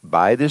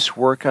by this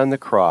work on the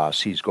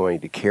cross, he's going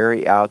to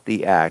carry out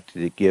the act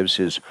that gives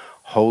his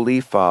Holy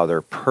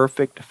Father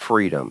perfect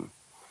freedom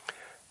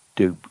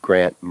to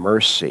grant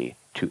mercy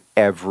to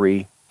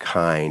every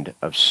kind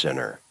of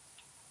sinner.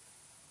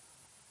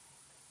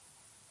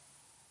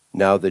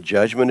 Now is the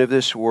judgment of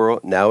this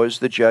world.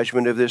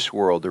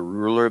 The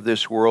ruler of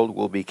this world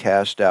will be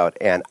cast out.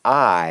 And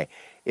I,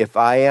 if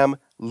I am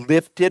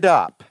lifted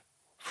up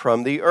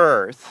from the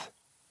earth,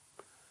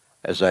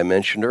 as I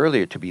mentioned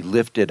earlier, to be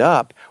lifted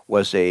up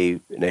was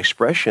an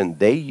expression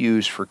they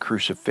used for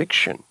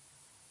crucifixion.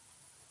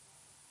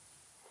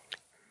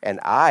 And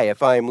I,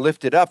 if I am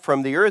lifted up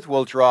from the earth,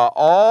 will draw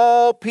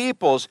all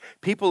peoples,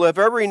 people of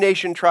every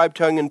nation, tribe,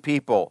 tongue, and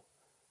people,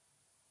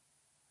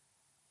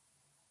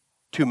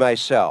 to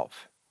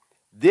myself.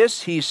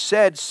 This he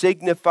said,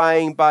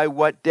 signifying by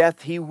what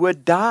death he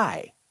would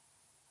die.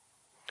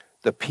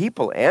 The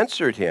people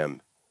answered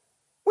him,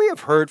 we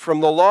have heard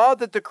from the law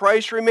that the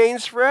Christ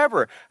remains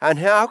forever. And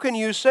how can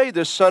you say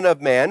the Son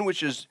of Man,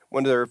 which is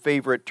one of their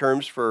favorite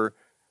terms for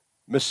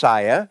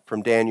Messiah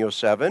from Daniel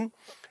 7,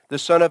 the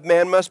Son of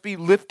Man must be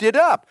lifted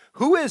up.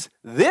 Who is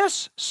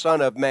this Son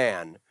of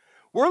Man?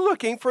 We're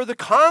looking for the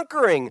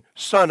conquering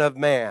Son of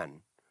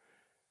Man.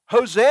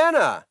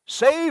 Hosanna,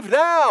 save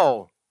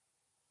now.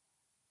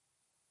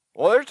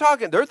 Well,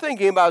 they're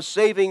thinking about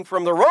saving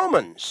from the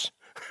Romans.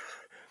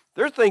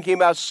 They're thinking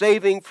about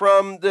saving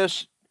from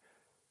this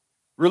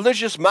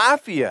religious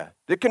mafia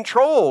that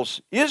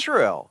controls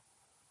Israel.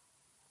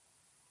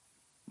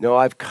 No,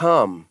 I've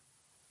come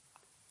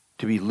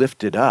to be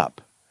lifted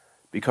up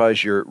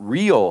because your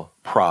real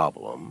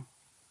problem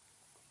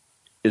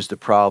is the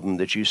problem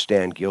that you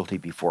stand guilty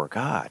before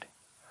God.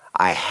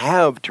 I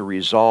have to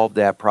resolve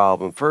that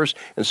problem first,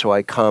 and so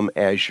I come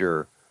as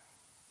your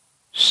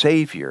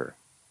Savior,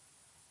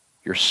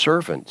 your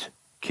servant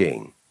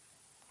king.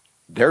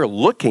 They're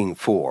looking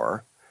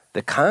for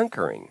the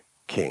conquering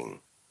king.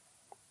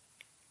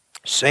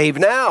 Save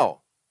now.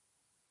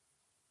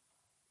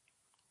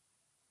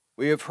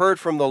 We have heard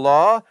from the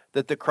law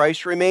that the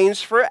Christ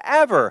remains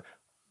forever.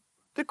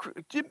 The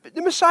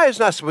Messiah is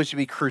not supposed to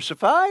be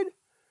crucified.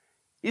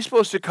 He's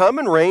supposed to come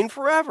and reign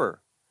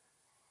forever.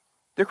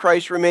 The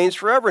Christ remains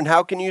forever. And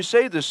how can you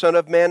say the Son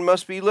of Man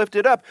must be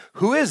lifted up?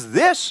 Who is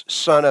this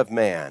Son of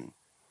Man?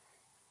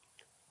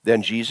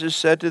 Then Jesus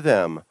said to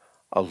them,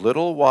 a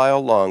little while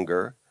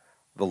longer,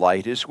 the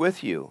light is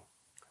with you.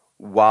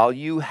 While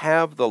you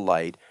have the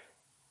light,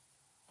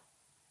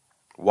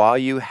 walk while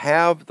you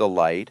have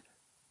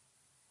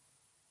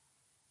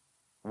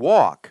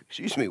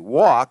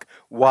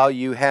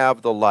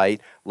the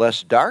light,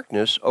 lest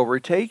darkness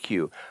overtake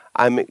you.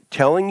 I'm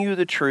telling you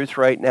the truth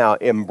right now.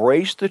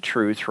 Embrace the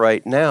truth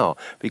right now.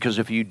 Because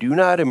if you do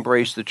not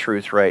embrace the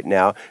truth right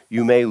now,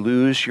 you may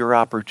lose your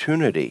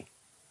opportunity.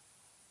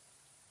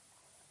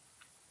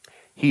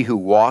 He who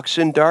walks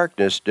in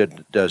darkness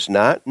does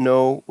not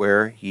know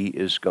where he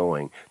is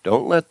going.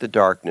 Don't let the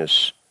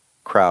darkness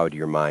crowd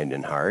your mind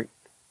and heart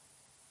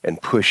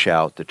and push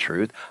out the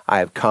truth. I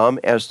have come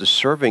as the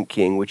servant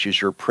king, which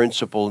is your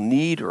principal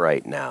need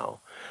right now.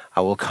 I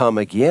will come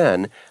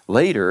again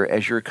later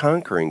as your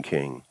conquering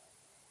king.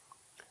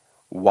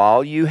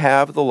 While you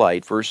have the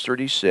light, verse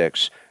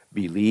 36,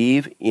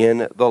 believe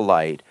in the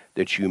light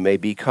that you may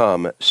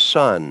become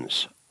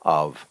sons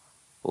of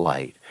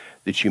light,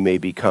 that you may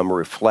become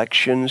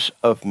reflections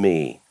of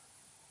me.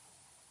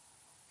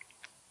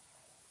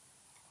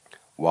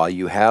 While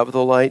you have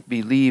the light,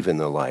 believe in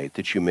the light,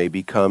 that you may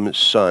become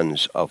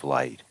sons of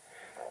light.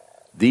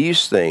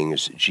 These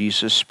things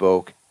Jesus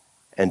spoke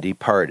and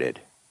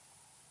departed,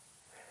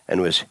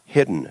 and was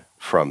hidden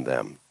from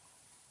them.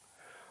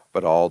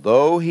 But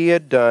although he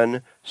had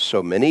done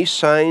so many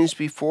signs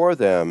before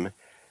them,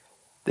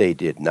 they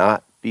did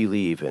not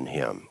believe in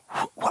him.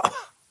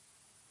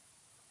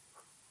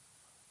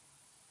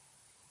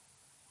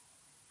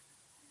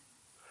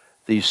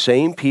 These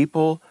same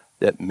people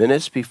that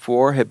minutes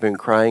before had been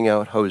crying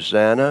out,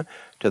 Hosanna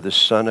to the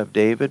Son of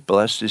David,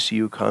 blessed is he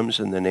who comes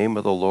in the name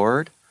of the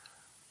Lord.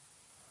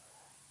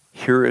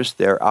 Here is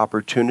their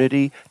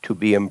opportunity to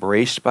be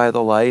embraced by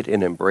the light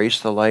and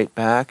embrace the light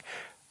back.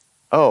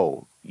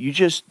 Oh,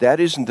 that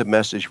isn't the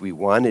message we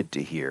wanted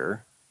to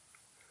hear.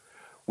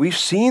 We've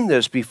seen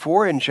this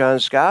before in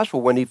John's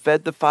Gospel when he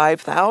fed the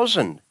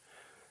 5,000.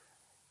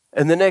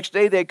 And the next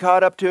day they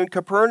caught up to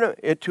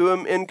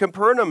him in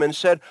Capernaum and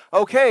said,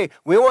 okay,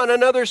 we want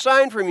another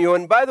sign from you.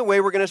 And by the way,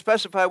 we're going to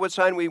specify what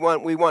sign we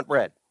want. We want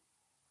bread.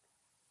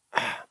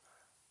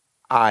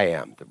 I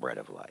am the bread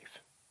of life.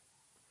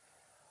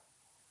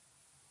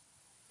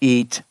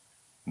 Eat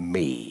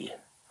me.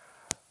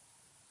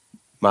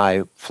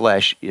 My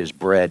flesh is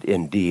bread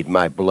indeed.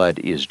 My blood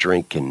is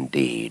drink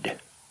indeed.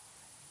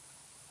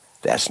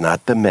 That's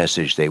not the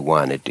message they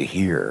wanted to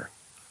hear.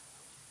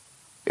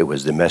 It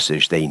was the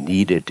message they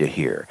needed to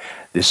hear.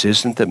 This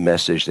isn't the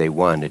message they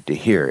wanted to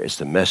hear. It's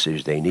the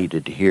message they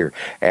needed to hear.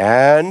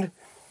 And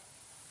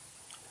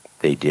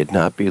they did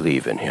not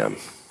believe in him.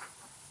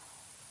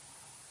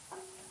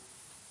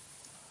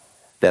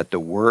 That the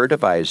word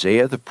of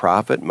Isaiah the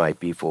prophet might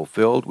be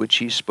fulfilled, which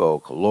he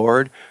spoke,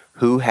 Lord,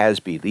 who has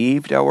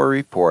believed our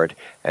report,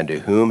 and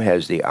to whom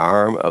has the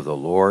arm of the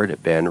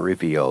Lord been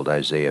revealed?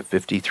 Isaiah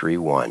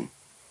 53:1.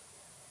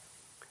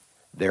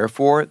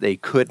 Therefore, they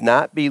could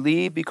not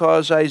believe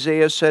because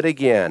Isaiah said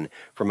again,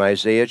 from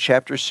Isaiah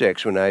chapter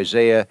 6, when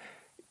Isaiah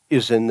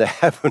is in the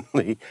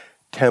heavenly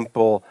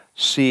temple,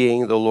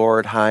 seeing the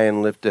Lord high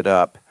and lifted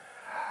up.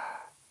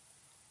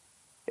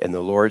 And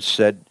the Lord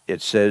said,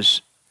 it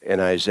says in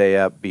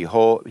Isaiah,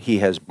 behold, he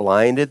has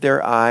blinded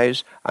their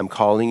eyes. I'm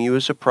calling you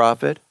as a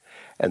prophet.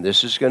 And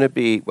this is going to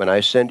be, when I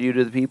send you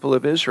to the people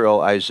of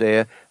Israel,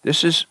 Isaiah,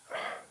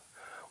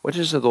 what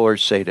does the Lord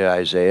say to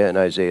Isaiah in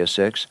Isaiah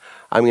 6?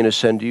 I'm going to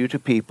send you to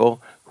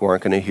people who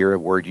aren't going to hear a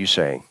word you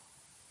say.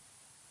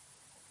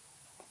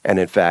 And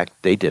in fact,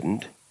 they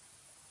didn't.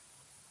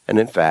 And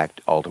in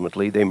fact,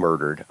 ultimately, they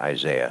murdered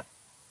Isaiah.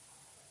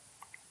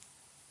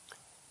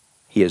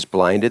 He has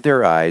blinded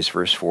their eyes,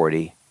 verse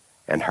 40,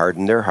 and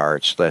hardened their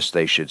hearts, lest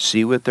they should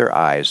see with their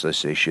eyes,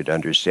 lest they should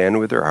understand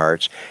with their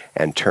hearts,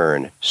 and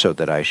turn, so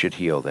that I should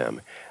heal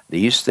them.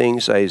 These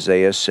things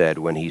Isaiah said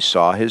when he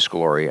saw his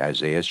glory,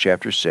 Isaiah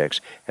chapter 6,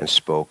 and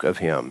spoke of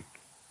him.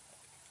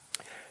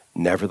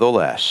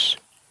 Nevertheless,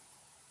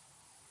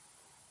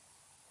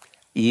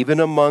 even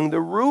among the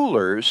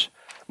rulers,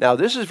 now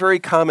this is very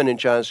common in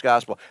John's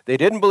Gospel. They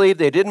didn't believe.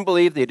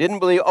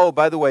 Oh,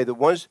 by the way,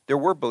 there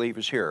were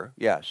believers here,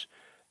 yes.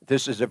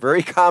 This is a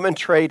very common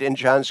trait in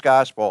John's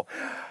Gospel.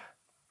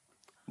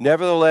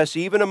 Nevertheless,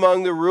 even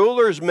among the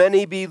rulers,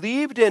 many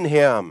believed in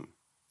him.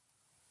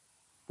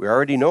 We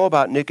already know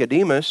about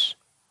Nicodemus.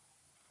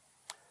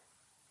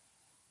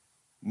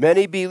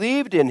 Many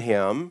believed in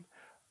him,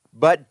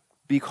 but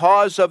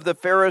because of the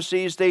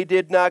Pharisees, they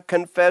did not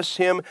confess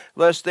him,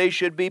 lest they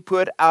should be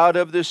put out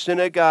of the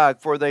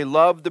synagogue, for they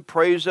loved the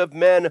praise of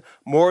men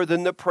more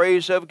than the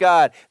praise of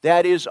God.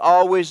 That is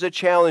always a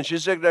challenge.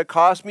 Is it going to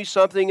cost me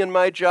something in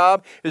my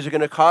job? Is it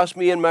going to cost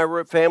me in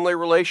my family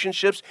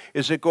relationships?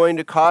 Is it going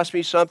to cost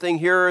me something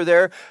here or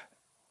there?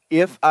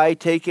 If I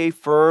take a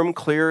firm,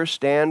 clear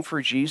stand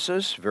for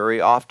Jesus, very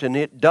often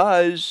it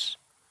does.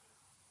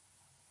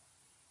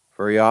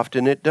 Very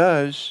often it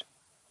does.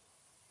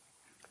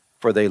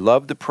 For they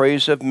loved the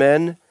praise of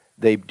men.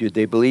 Did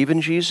they believe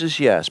in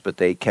Jesus? Yes, but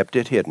they kept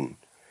it hidden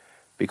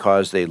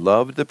because they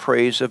loved the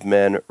praise of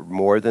men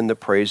more than the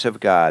praise of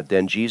God.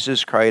 Then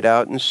Jesus cried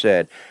out and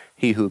said,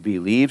 he who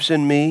believes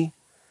in me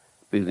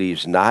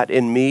believes not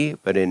in me,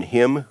 but in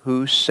him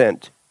who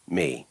sent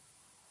me.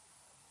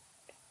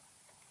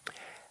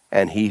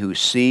 And he who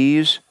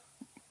sees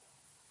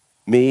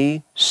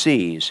me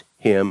sees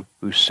him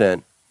who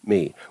sent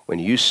me. When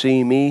you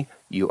see me,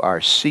 you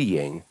are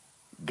seeing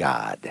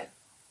God.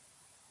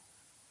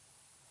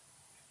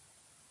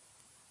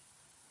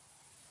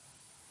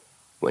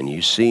 When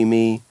you see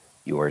me,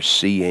 you are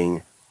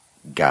seeing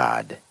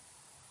God.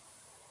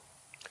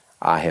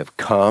 I have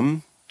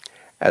come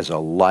as a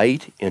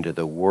light into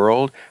the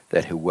world,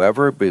 that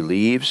whoever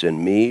believes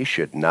in me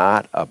should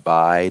not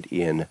abide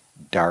in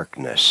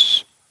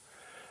darkness.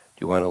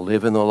 Do you want to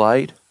live in the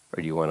light,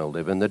 or do you want to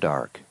live in the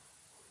dark?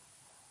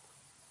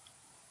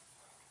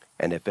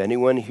 And if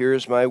anyone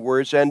hears my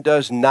words and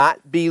does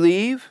not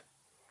believe,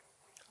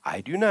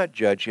 I do not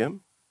judge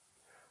him,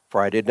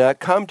 for I did not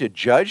come to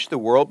judge the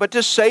world, but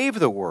to save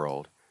the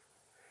world.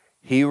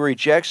 He who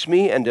rejects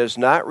me and does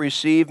not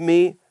receive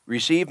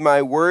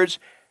my words,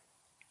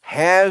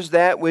 has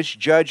that which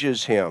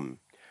judges him.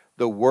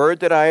 The word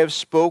that I have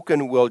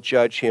spoken will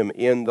judge him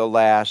in the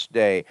last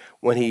day.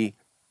 When he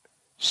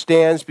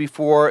stands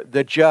before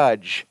the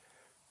judge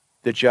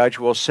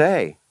will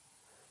say,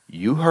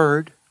 you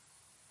heard,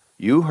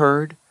 you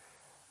heard,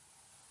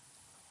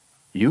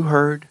 you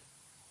heard,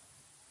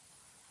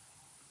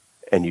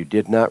 and you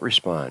did not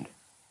respond.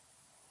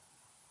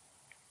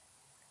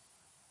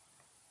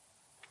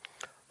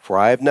 For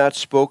I have not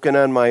spoken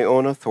on my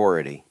own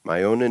authority,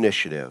 my own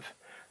initiative,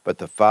 but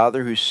the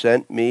Father who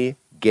sent me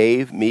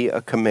gave me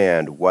a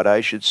command, what I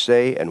should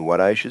say and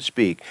what I should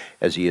speak.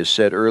 As he has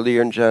said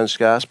earlier in John's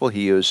Gospel,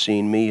 he who has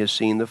seen me has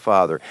seen the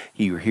Father.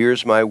 He who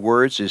hears my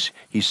words,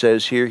 he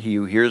says here, he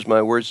who hears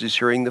my words is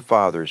hearing the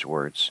Father's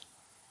words.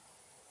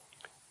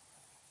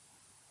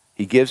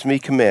 He gives me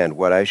command,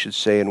 what I should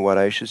say and what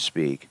I should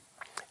speak.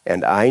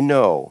 And I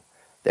know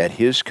that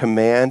his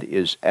command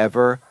is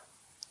everlasting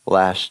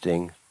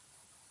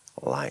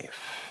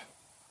life.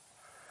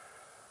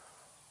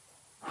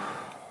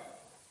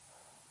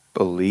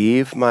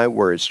 Believe my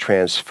words.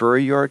 Transfer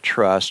your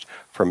trust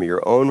from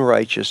your own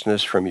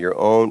righteousness, from your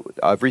own,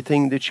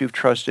 everything that you've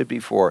trusted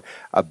before.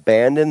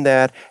 Abandon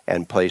that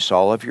and place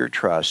all of your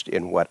trust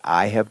in what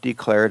I have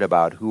declared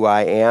about who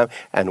I am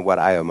and what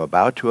I am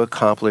about to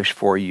accomplish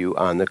for you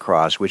on the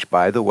cross, which,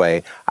 by the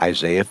way,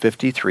 Isaiah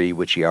 53,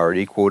 which he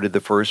already quoted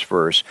the first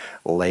verse,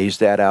 lays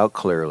that out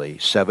clearly,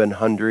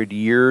 700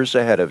 years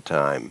ahead of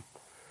time.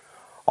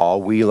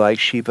 All we like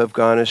sheep have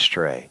gone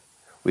astray.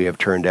 We have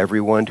turned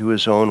everyone to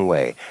his own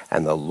way,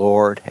 and the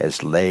Lord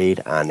has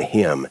laid on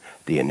him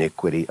the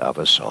iniquity of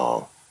us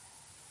all.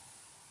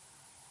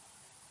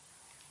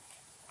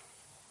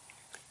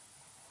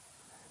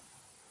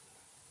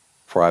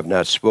 For I have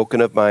not spoken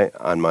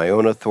on my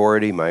own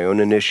authority, my own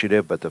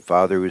initiative, but the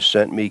Father who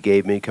sent me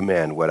gave me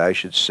command, what I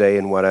should say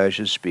and what I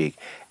should speak.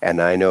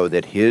 And I know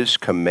that his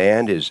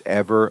command is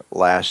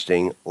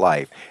everlasting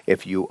life.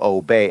 If you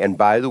obey, and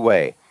by the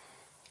way,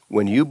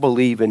 when you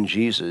believe in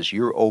Jesus,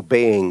 you're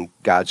obeying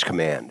God's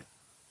command.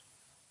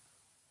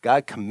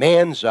 God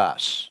commands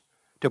us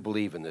to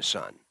believe in the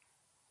Son.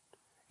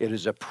 It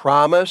is a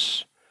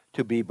promise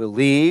to be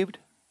believed,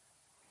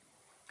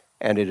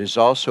 and it is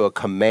also a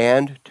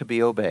command to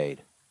be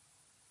obeyed.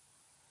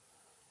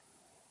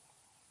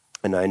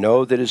 And I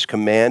know that his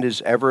command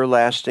is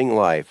everlasting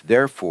life.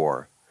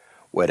 Therefore,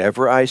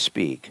 whatever I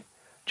speak,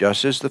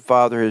 just as the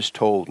Father has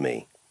told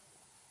me,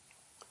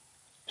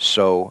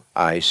 so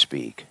I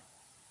speak.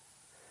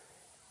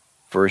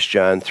 1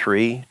 John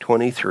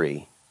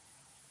 3:23,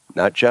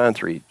 not John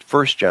 3,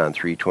 1 John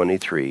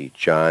 3:23,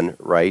 John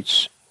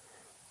writes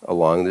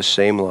along the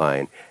same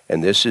line,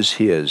 and this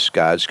is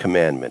God's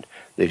commandment,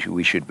 that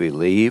we should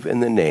believe in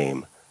the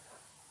name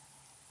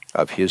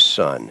of his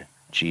Son,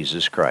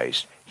 Jesus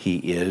Christ. He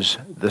is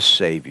the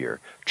Savior.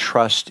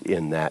 Trust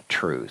in that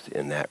truth,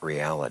 in that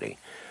reality.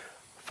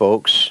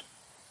 Folks,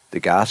 the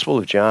Gospel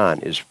of John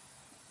is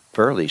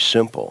fairly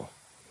simple,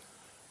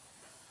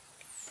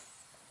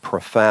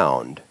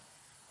 profound,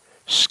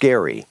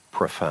 scary,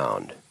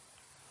 profound.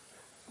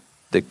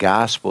 The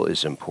gospel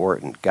is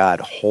important. God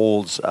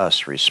holds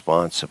us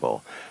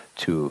responsible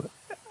to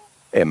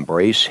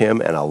embrace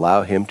him and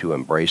allow him to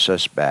embrace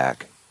us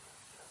back.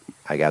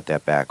 I got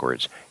that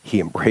backwards.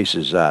 He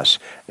embraces us,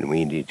 and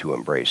we need to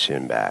embrace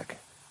him back.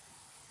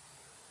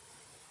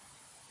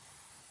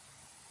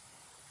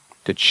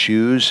 To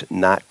choose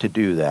not to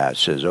do that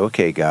says,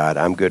 okay, God,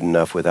 I'm good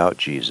enough without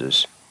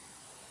Jesus.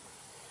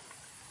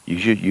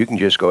 You can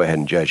just go ahead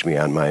and judge me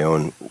on my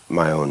own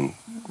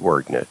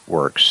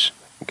works.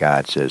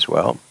 God says,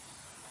 well,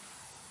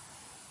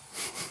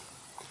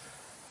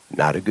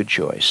 not a good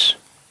choice.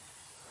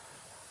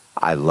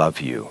 I love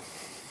you.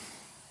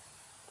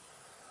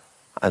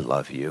 I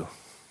love you.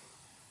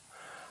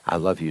 I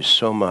love you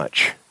so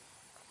much.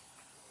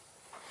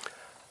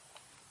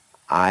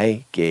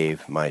 I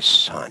gave my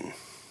son.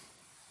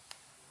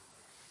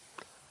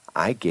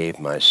 I gave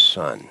my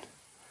son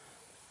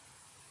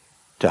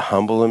to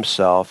humble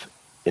himself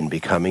in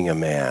becoming a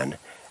man,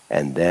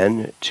 and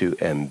then to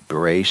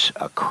embrace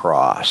a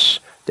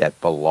cross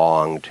that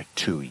belonged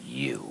to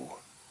you,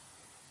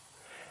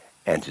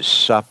 and to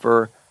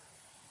suffer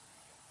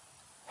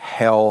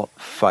hell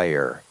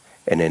fire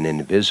and an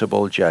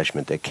invisible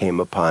judgment that came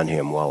upon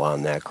him while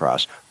on that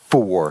cross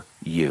for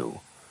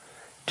you,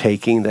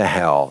 taking the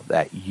hell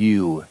that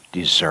you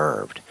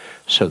deserved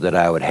so that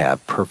I would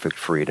have perfect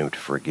freedom to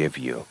forgive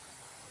you.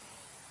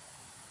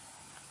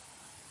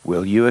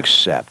 Will you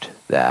accept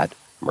that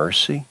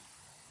mercy?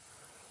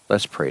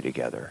 Let's pray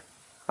together.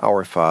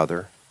 Our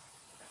Father,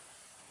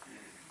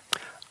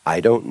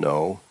 I don't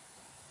know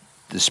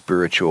the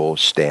spiritual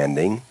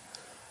standing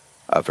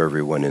of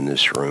everyone in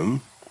this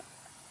room,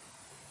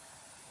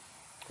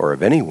 or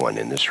of anyone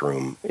in this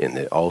room in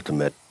the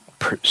ultimate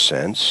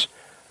sense,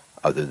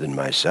 other than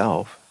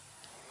myself.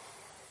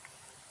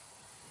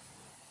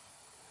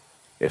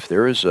 If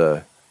there is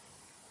a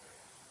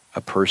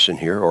person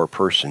here or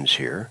persons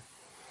here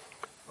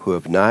who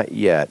have not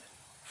yet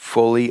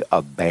fully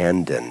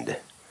abandoned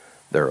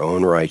their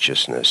own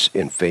righteousness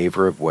in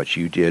favor of what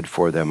you did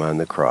for them on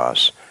the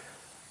cross,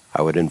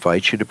 I would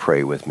invite you to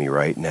pray with me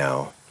right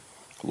now.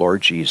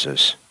 Lord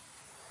Jesus,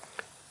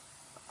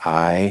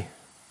 I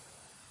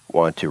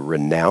want to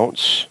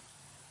renounce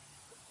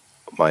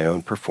my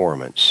own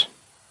performance,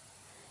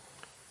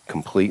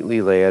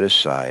 completely lay it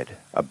aside,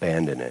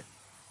 abandon it,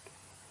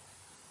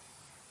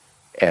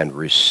 and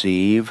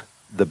receive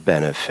the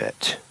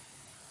benefit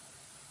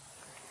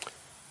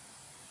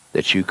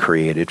that you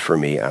created for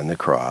me on the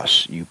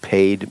cross. You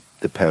paid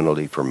the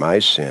penalty for my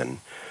sin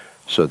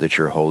so that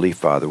your Holy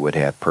Father would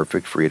have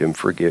perfect freedom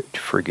to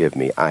forgive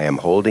me. I am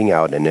holding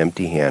out an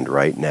empty hand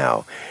right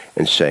now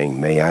and saying,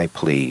 may I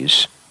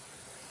please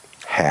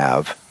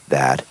have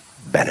that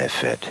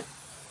benefit.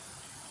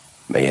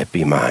 May it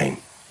be mine.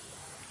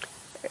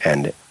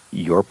 And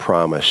your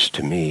promise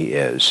to me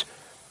is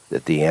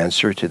that the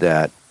answer to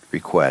that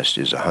request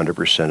is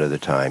 100% of the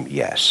time,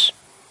 yes.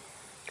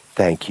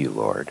 Thank you,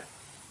 Lord.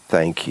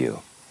 Thank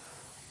you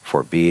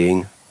for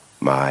being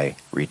my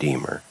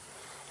Redeemer.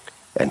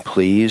 And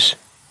please,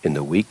 in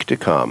the week to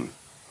come,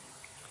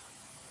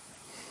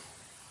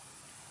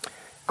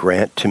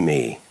 grant to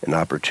me an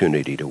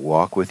opportunity to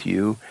walk with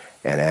you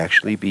and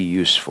actually be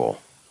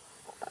useful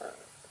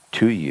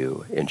to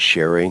you in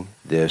sharing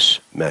this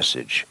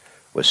message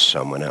with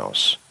someone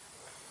else.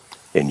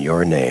 In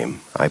your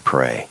name, I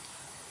pray.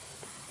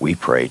 We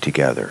pray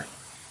together.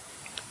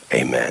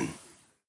 Amen.